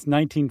reviews since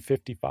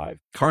 1955.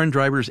 Car and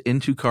Driver's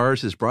Into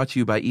Cars is brought to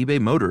you by eBay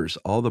Motors.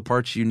 All the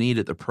parts you need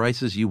at the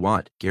prices you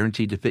want,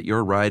 guaranteed to fit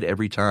your ride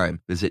every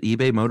time. Visit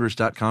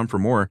ebaymotors.com for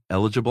more.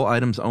 Eligible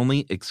items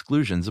only.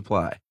 Exclusions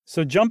apply.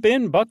 So jump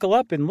in, buckle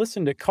up, and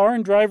listen to Car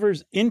and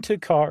Driver's Into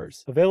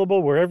Cars,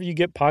 available wherever you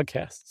get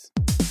podcasts.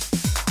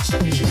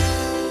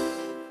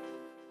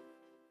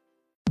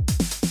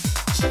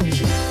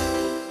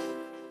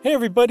 Hey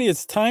everybody,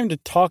 it's time to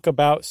talk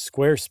about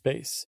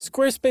Squarespace.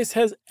 Squarespace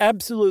has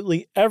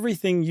absolutely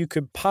everything you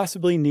could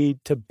possibly need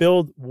to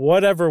build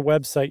whatever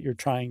website you're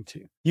trying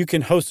to. You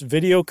can host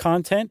video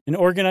content and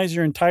organize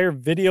your entire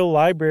video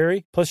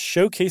library, plus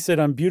showcase it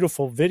on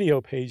beautiful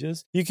video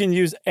pages. You can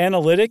use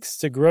analytics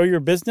to grow your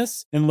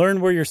business and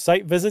learn where your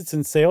site visits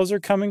and sales are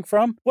coming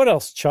from. What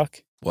else,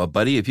 Chuck? Well,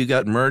 buddy, if you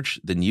got merch,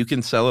 then you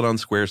can sell it on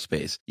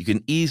Squarespace. You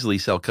can easily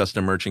sell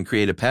custom merch and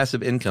create a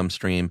passive income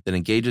stream that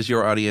engages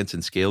your audience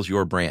and scales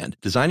your brand.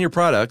 Design your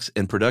products,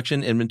 and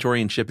production,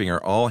 inventory, and shipping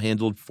are all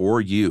handled for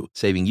you,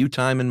 saving you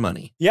time and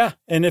money. Yeah,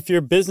 and if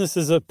your business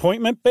is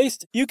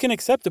appointment-based, you can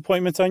accept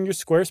appointments on your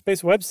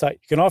Squarespace website.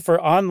 You can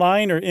offer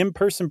online or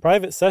in-person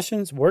private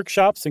sessions,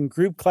 workshops, and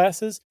group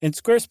classes, and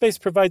Squarespace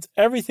provides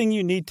everything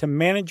you need to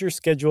manage your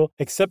schedule,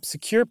 accept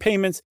secure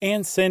payments,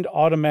 and send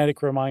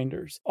automatic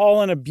reminders, all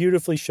on a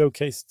beautifully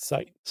showcased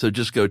site. So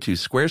just go to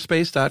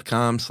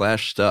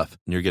squarespace.com/stuff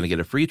and you're going to get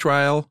a free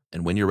trial.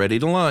 And when you're ready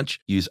to launch,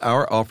 use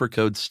our offer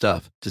code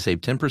STUFF to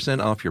save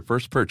 10% off your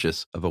first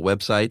purchase of a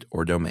website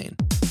or domain.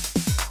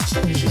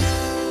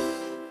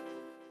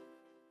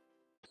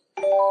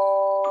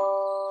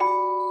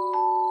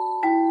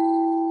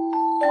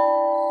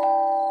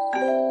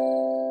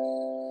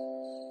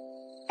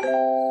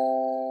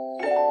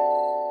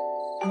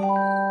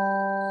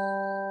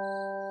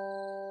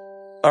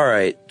 All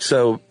right,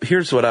 so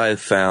here's what I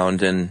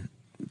found, and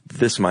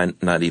this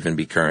might not even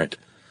be current.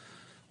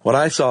 What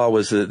I saw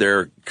was that there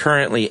are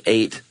currently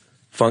 8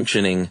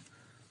 functioning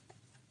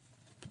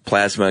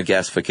plasma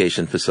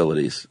gasification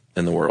facilities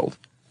in the world.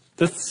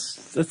 That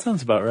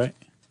sounds about right.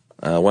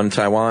 One in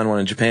Taiwan, one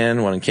in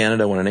Japan, one in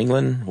Canada, one in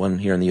England, one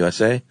here in the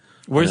USA.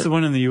 Where's the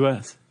one in the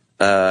U.S.?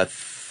 I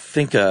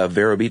think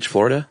Vero Beach,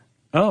 Florida.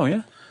 Oh,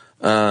 yeah.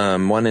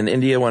 One in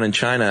India, one in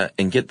China,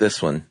 and get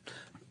this one.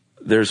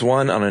 There's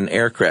one on an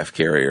aircraft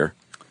carrier.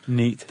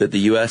 Neat. That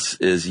the U.S.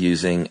 is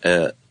using.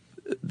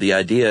 The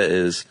idea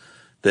is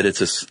that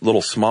it's a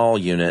little small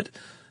unit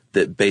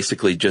that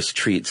basically just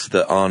treats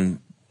the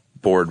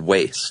onboard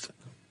waste.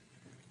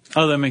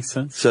 Oh, that makes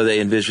sense. So they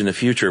envision a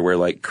future where,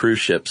 like, cruise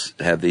ships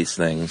have these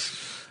things.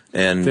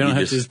 And they don't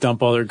have to just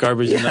dump all their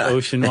garbage in the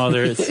ocean while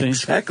they're at sea.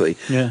 Exactly.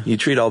 Yeah. You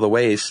treat all the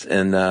waste,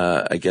 and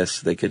I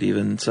guess they could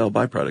even sell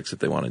byproducts if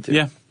they wanted to.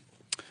 Yeah.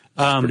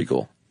 Pretty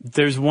cool.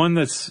 There's one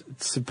that's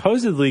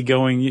supposedly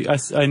going,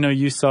 I know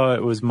you saw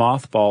it was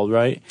mothballed,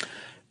 right?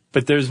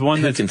 But there's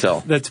one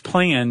that's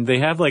planned. They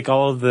have like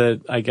all of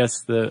the, I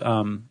guess,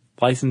 the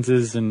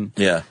licenses and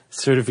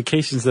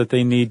certifications that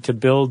they need to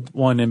build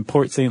one in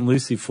Port St.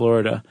 Lucie,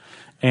 Florida.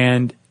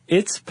 And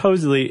it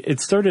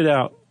started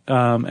out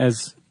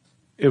as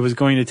it was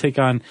going to take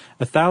on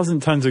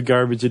 1,000 tons of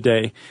garbage a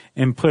day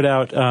and put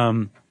out,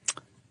 it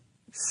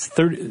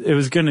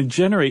was going to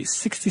generate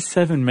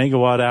 67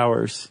 megawatt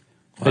hours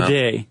a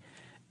day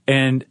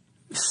and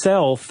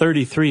sell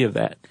 33 of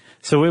that.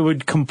 So it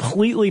would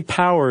completely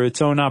power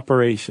its own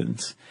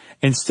operations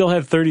and still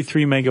have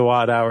 33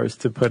 megawatt hours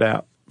to put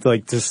out,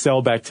 like to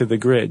sell back to the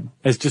grid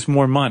as just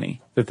more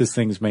money that this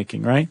thing's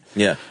making, right?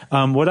 Yeah.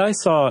 What I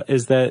saw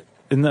is that,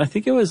 and I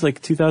think it was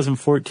like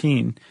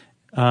 2014,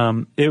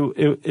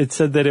 it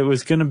said that it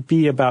was going to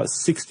be about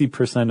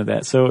 60% of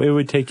that. So it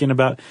would take in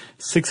about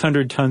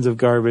 600 tons of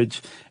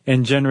garbage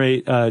and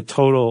generate a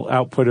total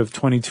output of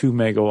 22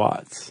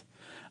 megawatts.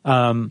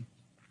 But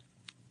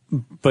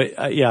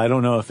I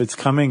don't know if it's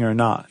coming or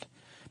not.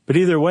 But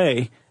either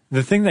way,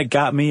 the thing that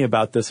got me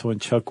about this one,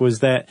 Chuck, was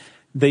that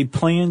they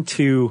plan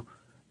to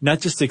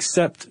not just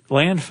accept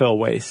landfill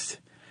waste,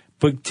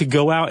 but to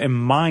go out and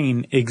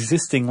mine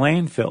existing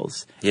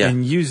landfills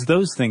and use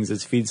those things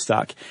as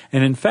feedstock.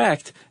 And in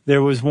fact,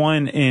 there was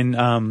one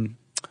in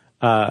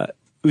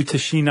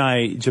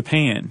Utashinai,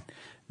 Japan,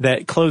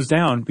 that closed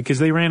down because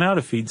they ran out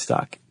of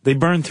feedstock. They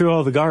burned through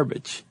all the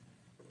garbage.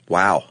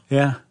 Wow.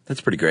 Yeah. That's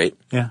pretty great.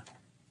 Yeah.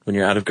 When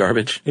you're out of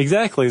garbage.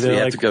 Exactly. So you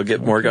have to go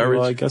get more garbage.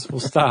 Well, I guess we'll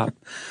stop.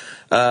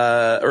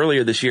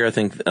 Earlier this year, I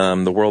think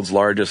the world's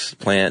largest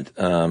plant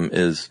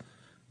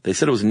they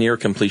said it was near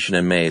completion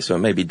in May, so it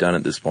may be done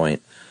at this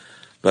point.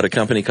 But a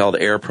company called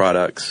Air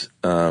Products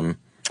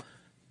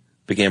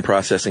began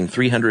processing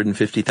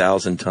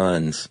 350,000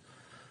 tons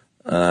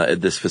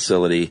at this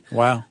facility.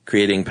 Wow.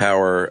 Creating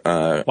power.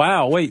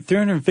 Wow, wait,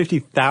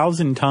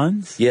 350,000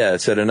 tons? Yeah,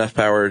 it said enough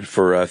power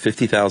for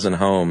 50,000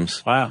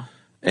 homes. Wow.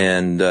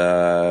 And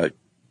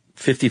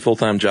 50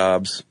 full-time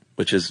jobs,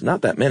 which is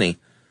not that many.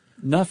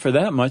 Not for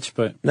that much,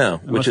 but no,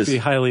 it must be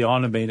highly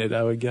automated,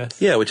 I would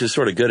guess. Yeah, which is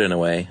sort of good in a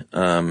way.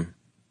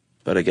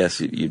 But I guess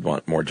you'd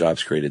want more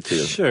jobs created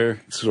too. Sure.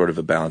 It's sort of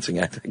a balancing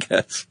act, I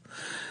guess.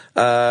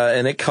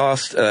 And it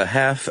cost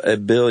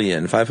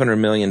 $500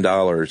 million.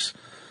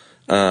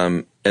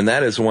 And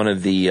that is one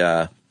of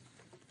the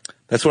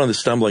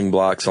stumbling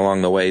blocks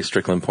along the way.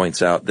 Strickland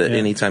points out that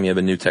anytime you have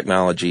a new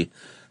technology,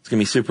 it's going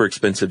to be super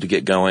expensive to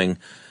get going.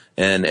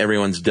 And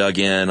everyone's dug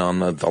in on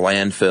the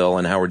landfill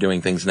and how we're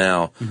doing things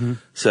now. Mm-hmm.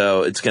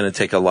 So it's going to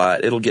take a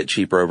lot. It'll get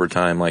cheaper over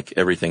time, like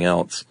everything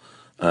else.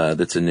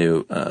 That's a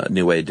new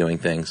way of doing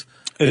things.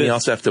 And you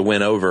also have to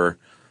win over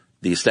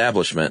the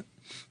establishment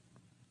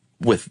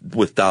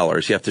with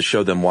dollars. You have to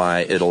show them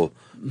why it'll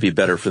be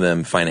better for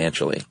them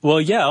financially.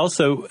 Well, yeah.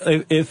 Also,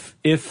 if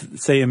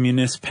say a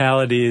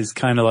municipality is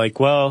kind of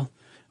like, well,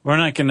 we're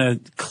not going to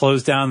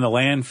close down the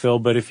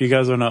landfill, but if you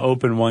guys want to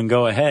open one,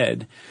 go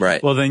ahead.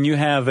 Right. Well, then you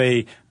have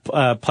a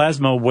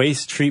plasma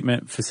waste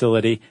treatment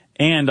facility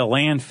and a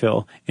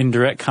landfill in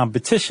direct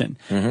competition.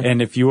 Mm-hmm.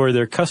 And if you are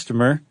their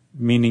customer,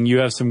 meaning you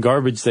have some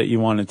garbage that you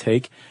want to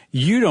take,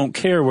 you don't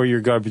care where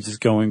your garbage is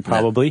going,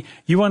 probably. No.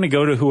 You want to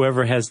go to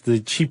whoever has the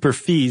cheaper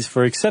fees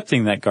for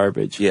accepting that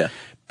garbage. Yeah.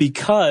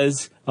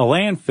 Because a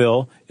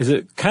landfill is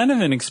a kind of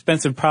an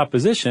expensive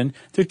proposition,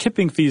 their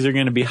tipping fees are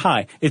going to be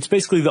high. It's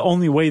basically the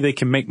only way they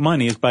can make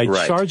money is by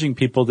charging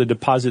people to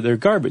deposit their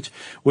garbage.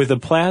 With a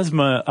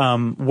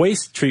plasma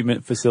waste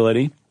treatment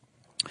facility,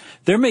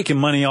 they're making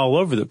money all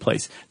over the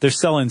place. They're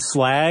selling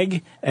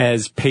slag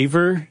as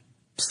paver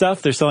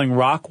stuff. They're selling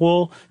rock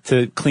wool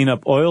to clean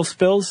up oil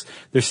spills.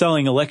 They're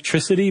selling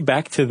electricity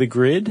back to the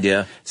grid.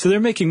 Yeah. So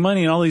they're making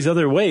money in all these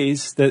other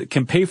ways that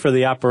can pay for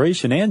the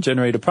operation and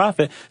generate a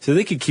profit so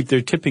they could keep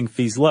their tipping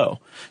fees low.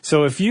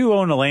 So if you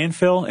own a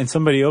landfill and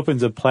somebody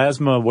opens a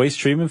plasma waste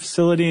treatment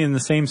facility in the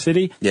same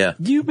city,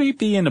 you may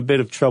be in a bit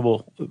of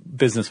trouble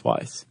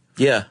business-wise.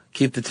 Yeah.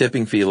 Keep the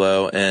tipping fee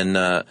low and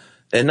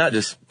not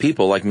just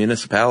people, like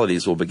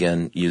municipalities will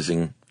begin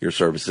using your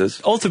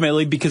services.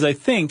 Ultimately, because I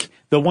think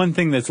the one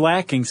thing that's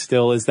lacking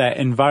still is that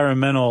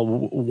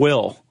environmental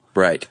will.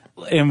 Right.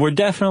 And we're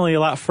definitely a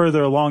lot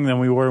further along than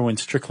we were when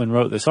Strickland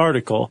wrote this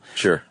article.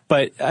 Sure.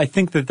 But I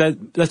think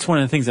that's one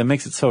of the things that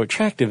makes it so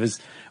attractive is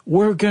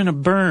we're going to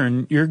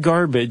burn your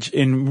garbage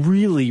in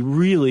really,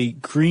 really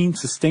green,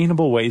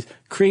 sustainable ways,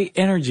 create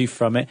energy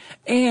from it,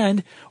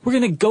 and we're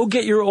going to go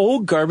get your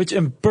old garbage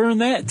and burn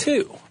that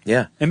too.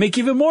 Yeah. And make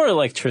even more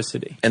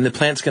electricity. And the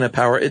plant's going to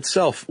power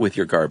itself with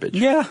your garbage.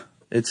 Yeah.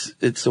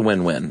 It's a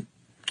win-win.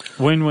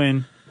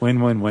 Win-win,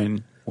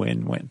 win-win-win,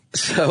 win-win.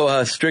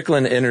 So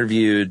Strickland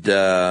interviewed,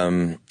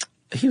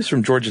 he was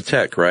from Georgia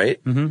Tech,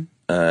 right? Mm-hmm.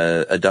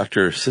 A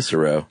Dr.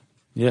 Cicero.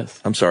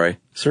 Yes. I'm sorry,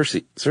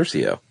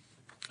 Curcio.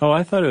 Oh,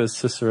 I thought it was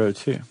Cicero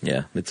too.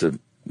 Yeah, it's a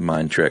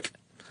mind trick.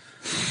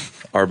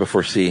 R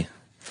before C.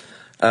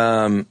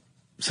 So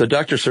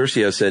Dr.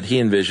 Curcio said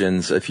he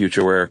envisions a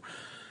future where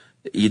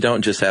you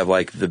don't just have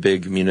like the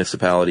big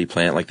municipality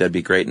plant, like that'd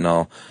be great and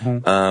all.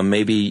 Mm-hmm.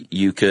 Maybe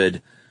you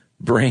could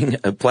bring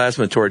a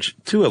plasma torch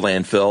to a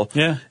landfill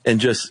and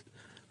just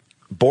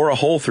bore a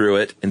hole through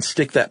it and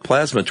stick that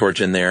plasma torch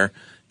in there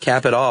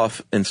cap it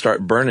off and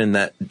start burning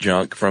that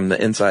junk from the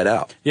inside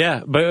out.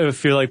 Yeah, but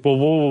if you're like, well,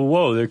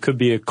 whoa, there could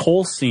be a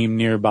coal seam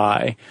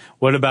nearby.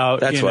 What about,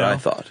 That's what I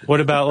thought.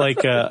 What about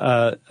like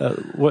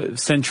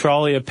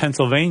Centralia,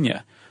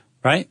 Pennsylvania,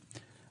 right?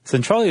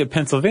 Centralia,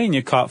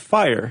 Pennsylvania caught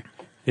fire.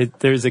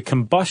 There's a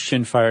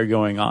combustion fire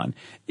going on.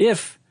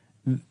 If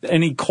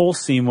any coal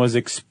seam was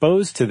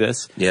exposed to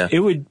this,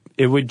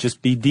 it would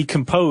just be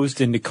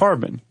decomposed into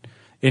carbon,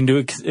 into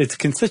its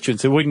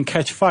constituents. It wouldn't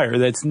catch fire.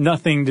 That's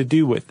nothing to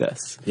do with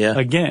this. Yeah.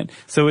 Again,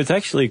 so it's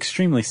actually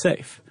extremely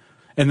safe.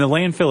 And the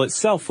landfill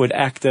itself would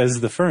act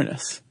as the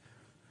furnace.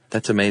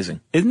 That's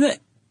amazing. Isn't it?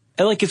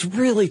 Like, it's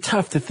really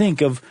tough to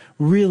think of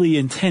really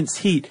intense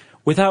heat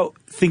without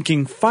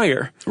thinking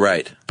fire.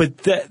 Right. But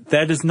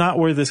that is not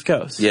where this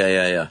goes.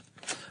 Yeah.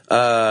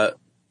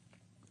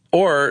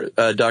 Or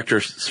Dr.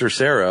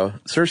 Cercio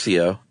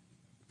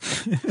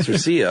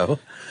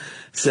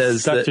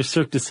says Dr.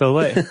 Cirque du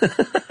Soleil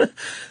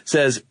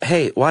says,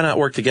 hey, why not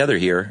work together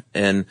here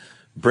and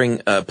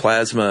bring a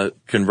plasma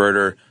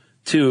converter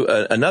to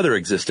another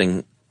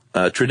existing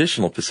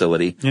traditional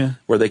facility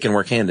where they can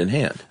work hand in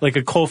hand. Like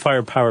a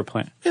coal-fired power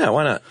plant. Yeah,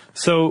 why not?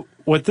 So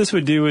what this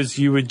would do is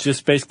you would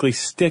just basically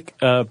stick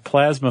a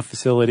plasma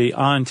facility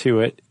onto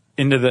it,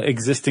 into the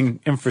existing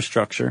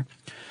infrastructure,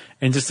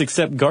 and just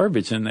accept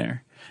garbage in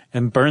there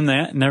and burn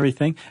that and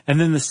everything. And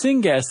then the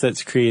syngas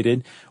that's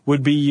created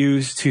would be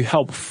used to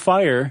help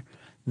fire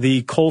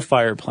the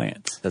coal-fired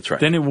plants. That's right.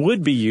 Then it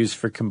would be used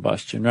for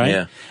combustion, right?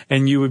 Yeah.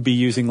 And you would be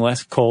using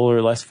less coal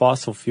or less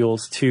fossil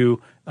fuels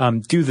to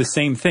do the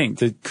same thing,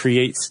 to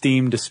create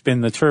steam to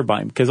spin the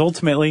turbine. Because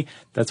ultimately,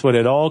 that's what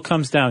it all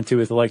comes down to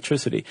with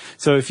electricity.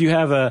 So if you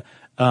have a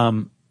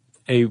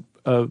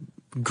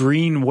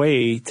green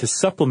way to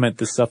supplement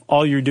this stuff,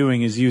 all you're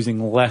doing is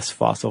using less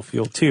fossil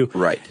fuel too.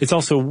 Right. It's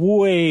also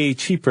way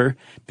cheaper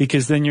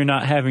because then you're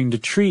not having to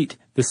treat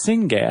the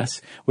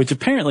syngas, which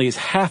apparently is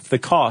half the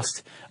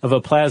cost of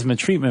a plasma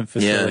treatment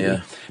facility.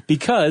 Yeah.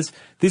 Because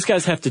these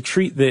guys have to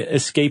treat the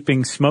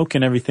escaping smoke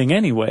and everything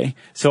anyway.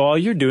 So all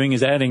you're doing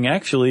is adding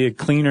actually a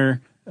cleaner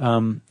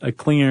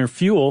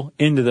fuel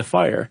into the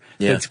fire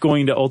that's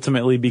going to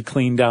ultimately be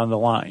cleaned down the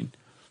line.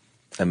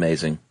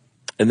 Amazing.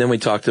 And then we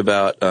talked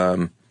about,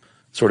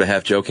 sort of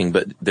half joking,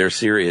 but they're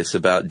serious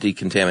about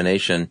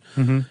decontamination.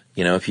 Mm-hmm.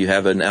 You know, if you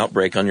have an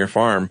outbreak on your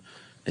farm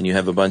and you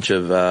have a bunch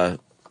of,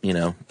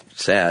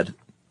 sad,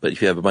 but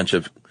if you have a bunch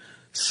of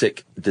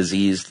sick,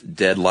 diseased,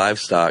 dead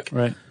livestock,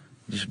 right,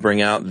 just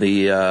bring out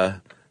the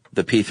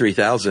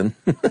P3000,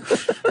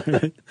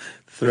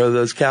 throw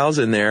those cows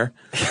in there,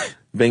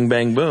 bing,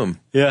 bang, boom.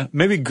 Yeah,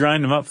 maybe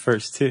grind them up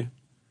first too.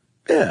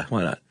 Yeah,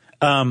 why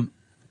not?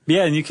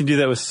 Yeah, and you can do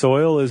that with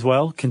soil as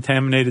well.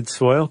 Contaminated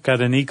soil.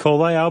 Got an E.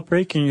 coli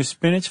outbreak in your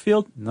spinach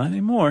field? Not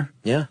anymore.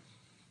 Yeah.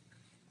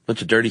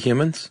 Bunch of dirty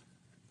humans?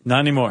 Not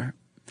anymore.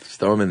 Just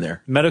throw them in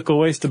there. Medical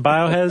waste to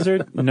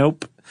biohazard?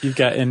 Nope. You've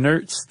got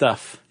inert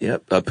stuff.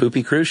 Yep. A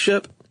poopy cruise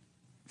ship?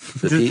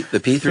 The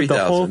P3000. Put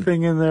the whole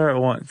thing in there at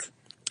once.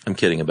 I'm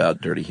kidding about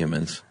dirty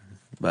humans,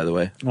 by the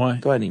way. Why?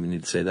 Do I even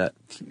need to say that?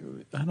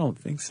 I don't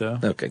think so.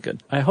 Okay,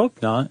 good. I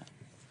hope not.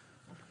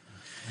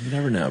 You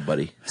never know,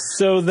 buddy.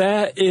 So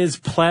that is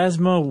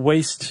plasma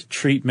waste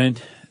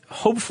treatment.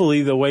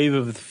 Hopefully the wave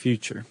of the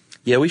future.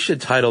 Yeah, we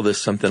should title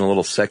this something a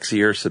little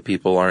sexier so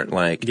people aren't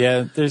like...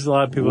 Yeah, there's a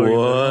lot of people who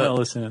are going to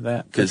listen to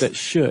that. Because that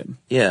should.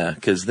 Yeah,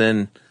 because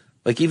then,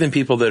 like, even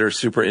people that are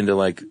super into,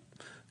 like,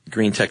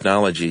 green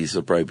technologies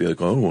will probably be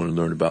like, oh, I want to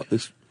learn about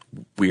this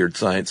weird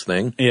science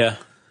thing. Yeah.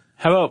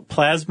 How about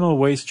plasma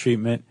waste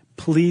treatment?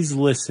 Please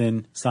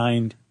listen.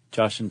 Signed,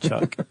 Josh and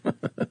Chuck.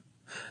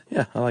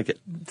 Yeah, I like it.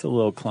 It's a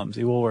little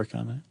clumsy. We'll work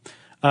on it.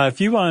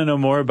 If you want to know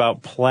more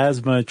about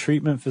plasma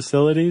treatment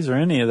facilities or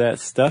any of that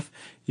stuff,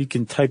 you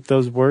can type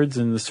those words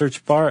in the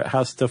search bar at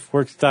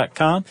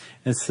howstuffworks.com.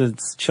 And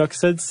since Chuck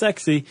said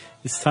sexy,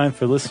 it's time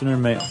for listener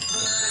mail.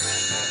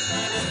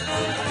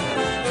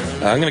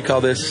 I'm going to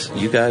call this,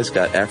 You Guys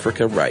Got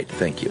Africa Right.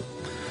 Thank you.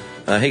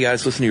 Hey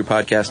guys, listen to your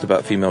podcast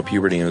about female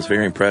puberty and was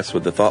very impressed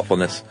with the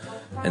thoughtfulness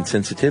and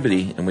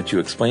sensitivity in which you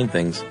explain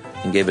things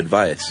and gave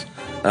advice.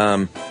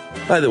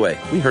 By the way,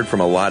 we heard from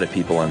a lot of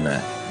people on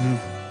that.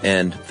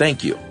 And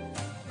thank you.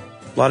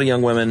 A lot of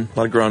young women, a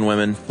lot of grown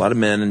women, a lot of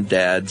men and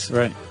dads.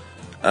 Right.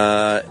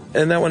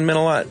 And that one meant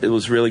a lot. It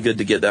was really good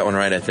to get that one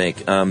right, I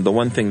think. The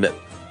one thing that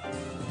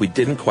we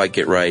didn't quite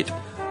get right,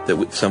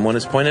 that someone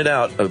has pointed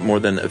out more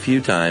than a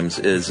few times,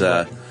 is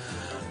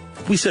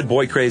we said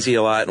boy crazy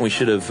a lot, and we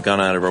should have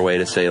gone out of our way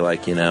to say,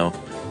 like, you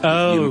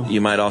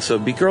might also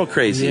be girl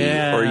crazy,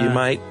 or you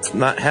might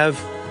not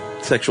have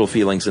sexual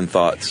feelings and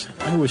thoughts.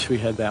 I wish we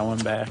had that one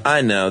back.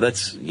 I know.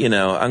 That's,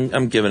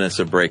 I'm giving us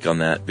a break on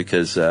that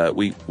because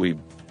we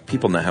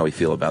people know how we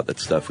feel about that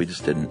stuff. We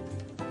just didn't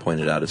point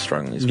it out as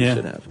strongly as we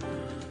should have.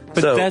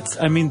 But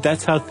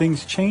that's how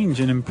things change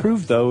and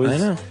improve, though. I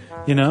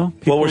know.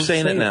 Well, we're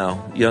saying it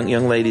now.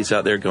 Young ladies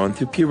out there going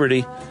through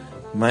puberty,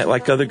 you might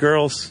like other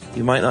girls.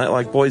 You might not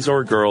like boys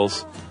or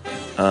girls.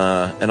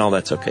 And all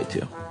that's okay,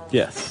 too.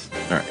 Yes.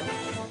 All right.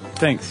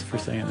 Thanks for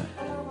saying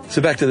that.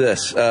 So back to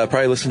this.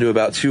 Probably listened to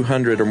about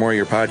 200 or more of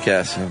your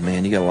podcasts. Oh,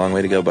 man, you got a long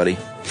way to go, buddy.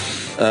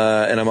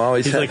 And I'm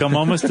always... He's like, I'm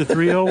almost to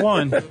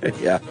 301.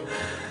 Yeah.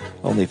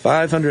 Only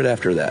 500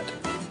 after that.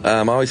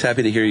 I'm always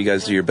happy to hear you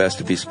guys do your best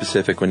to be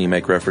specific when you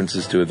make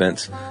references to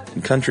events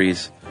in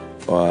countries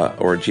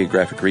or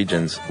geographic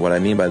regions. What I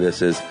mean by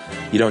this is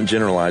you don't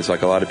generalize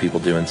like a lot of people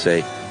do and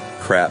say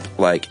crap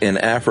like in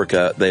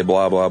Africa they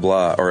blah blah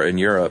blah, or in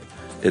Europe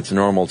it's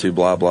normal to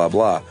blah blah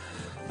blah.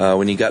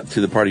 When you got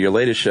to the part of your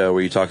latest show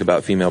where you talk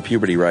about female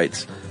puberty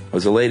rights, I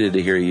was elated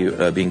to hear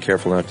you being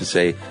careful enough to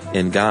say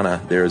in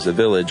Ghana there is a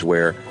village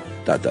where ...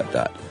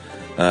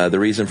 The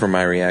reason for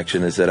my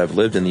reaction is that I've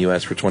lived in the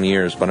U.S. for 20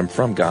 years, but I'm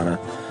from Ghana.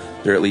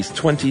 There are at least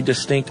 20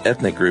 distinct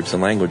ethnic groups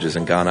and languages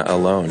in Ghana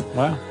alone.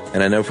 Wow.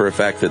 And I know for a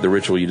fact that the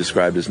ritual you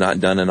described is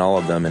not done in all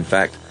of them. In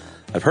fact,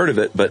 I've heard of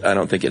it, but I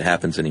don't think it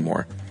happens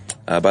anymore.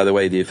 By the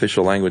way, the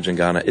official language in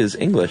Ghana is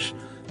English,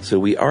 so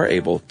we are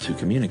able to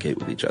communicate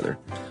with each other.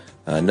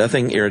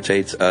 Nothing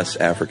irritates us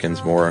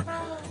Africans more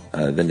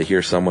than to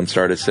hear someone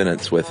start a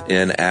sentence with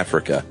 "in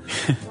Africa."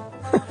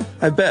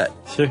 I bet.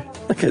 Sure.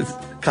 Like a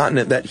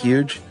continent that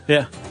huge.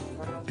 Yeah.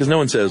 Because no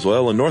one says,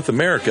 well, in North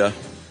America.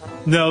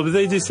 No, but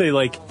they do say,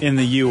 like, in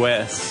the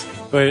U.S.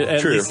 Or at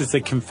True. least it's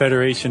a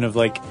confederation of,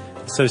 like,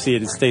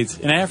 associated states.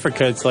 In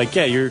Africa, it's like,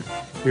 yeah, you're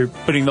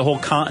putting the whole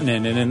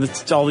continent in, and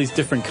it's all these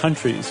different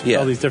countries, Yeah.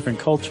 all these different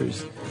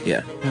cultures.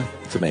 Yeah.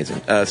 It's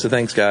amazing. So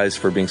thanks, guys,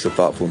 for being so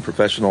thoughtful and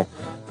professional.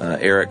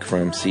 Eric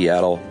from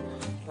Seattle,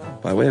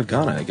 by way of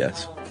Ghana, I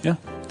guess. Yeah.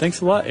 Thanks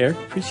a lot, Eric.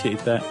 Appreciate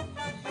that.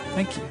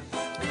 Thank you.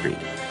 Agreed.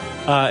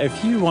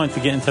 If you want to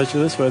get in touch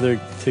with us,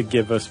 whether to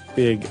give us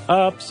big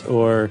ups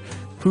or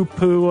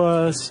poo-poo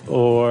us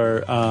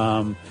or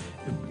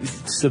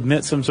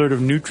submit some sort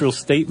of neutral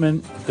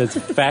statement that's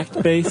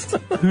fact-based,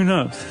 who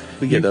knows?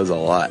 We get those a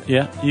lot.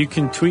 Yeah. You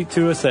can tweet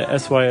to us at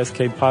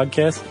SYSK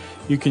Podcast.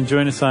 You can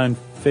join us on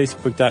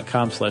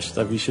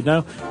Facebook.com/Stuff You Should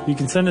Know. You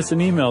can send us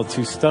an email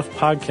to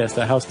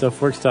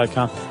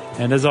stuffpodcast@howstuffworks.com.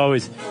 And as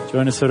always,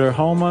 join us at our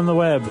home on the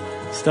web,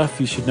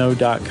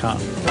 stuffyoushouldknow.com.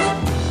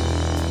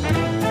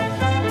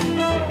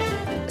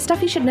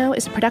 Stuff You Should Know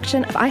is a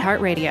production of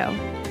iHeartRadio.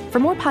 For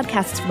more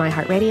podcasts from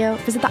iHeartRadio,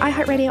 visit the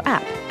iHeartRadio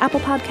app, Apple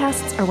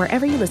Podcasts, or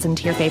wherever you listen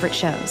to your favorite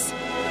shows.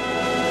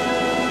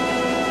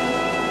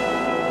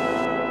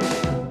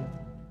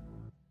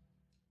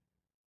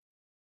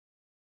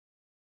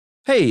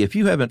 Hey, if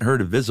you haven't heard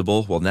of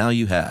Visible, well, now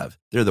you have.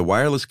 They're the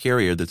wireless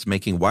carrier that's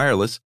making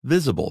wireless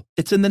visible.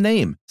 It's in the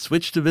name.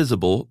 Switch to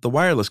Visible, the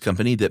wireless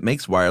company that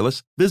makes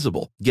wireless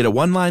visible. Get a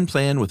one-line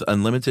plan with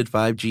unlimited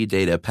 5G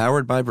data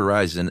powered by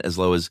Verizon as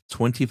low as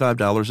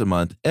 $25 a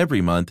month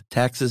every month,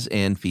 taxes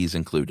and fees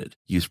included.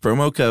 Use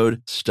promo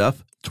code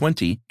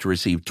STUFF20 to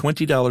receive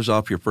 $20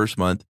 off your first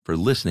month for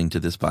listening to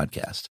this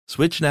podcast.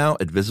 Switch now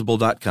at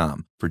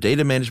Visible.com. For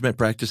data management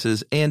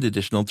practices and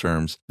additional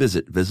terms,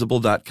 visit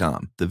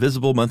Visible.com. The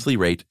Visible monthly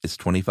rate is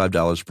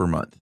 $25 per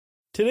month.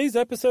 Today's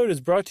episode is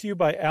brought to you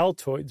by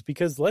Altoids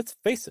because, let's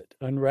face it,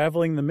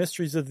 unraveling the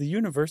mysteries of the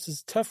universe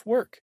is tough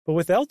work. But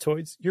with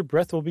Altoids, your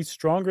breath will be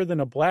stronger than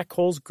a black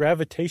hole's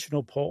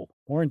gravitational pull,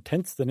 more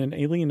intense than an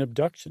alien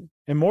abduction,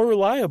 and more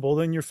reliable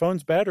than your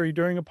phone's battery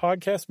during a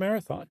podcast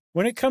marathon.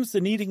 When it comes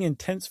to needing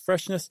intense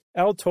freshness,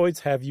 Altoids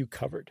have you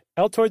covered.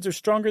 Altoids are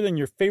stronger than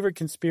your favorite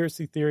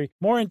conspiracy theory,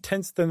 more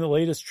intense than the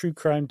latest true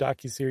crime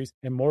docuseries,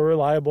 and more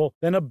reliable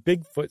than a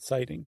Bigfoot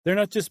sighting. They're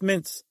not just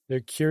mints,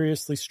 they're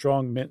curiously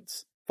strong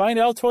mints. Find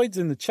Altoids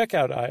in the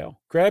checkout aisle.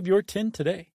 Grab your tin today.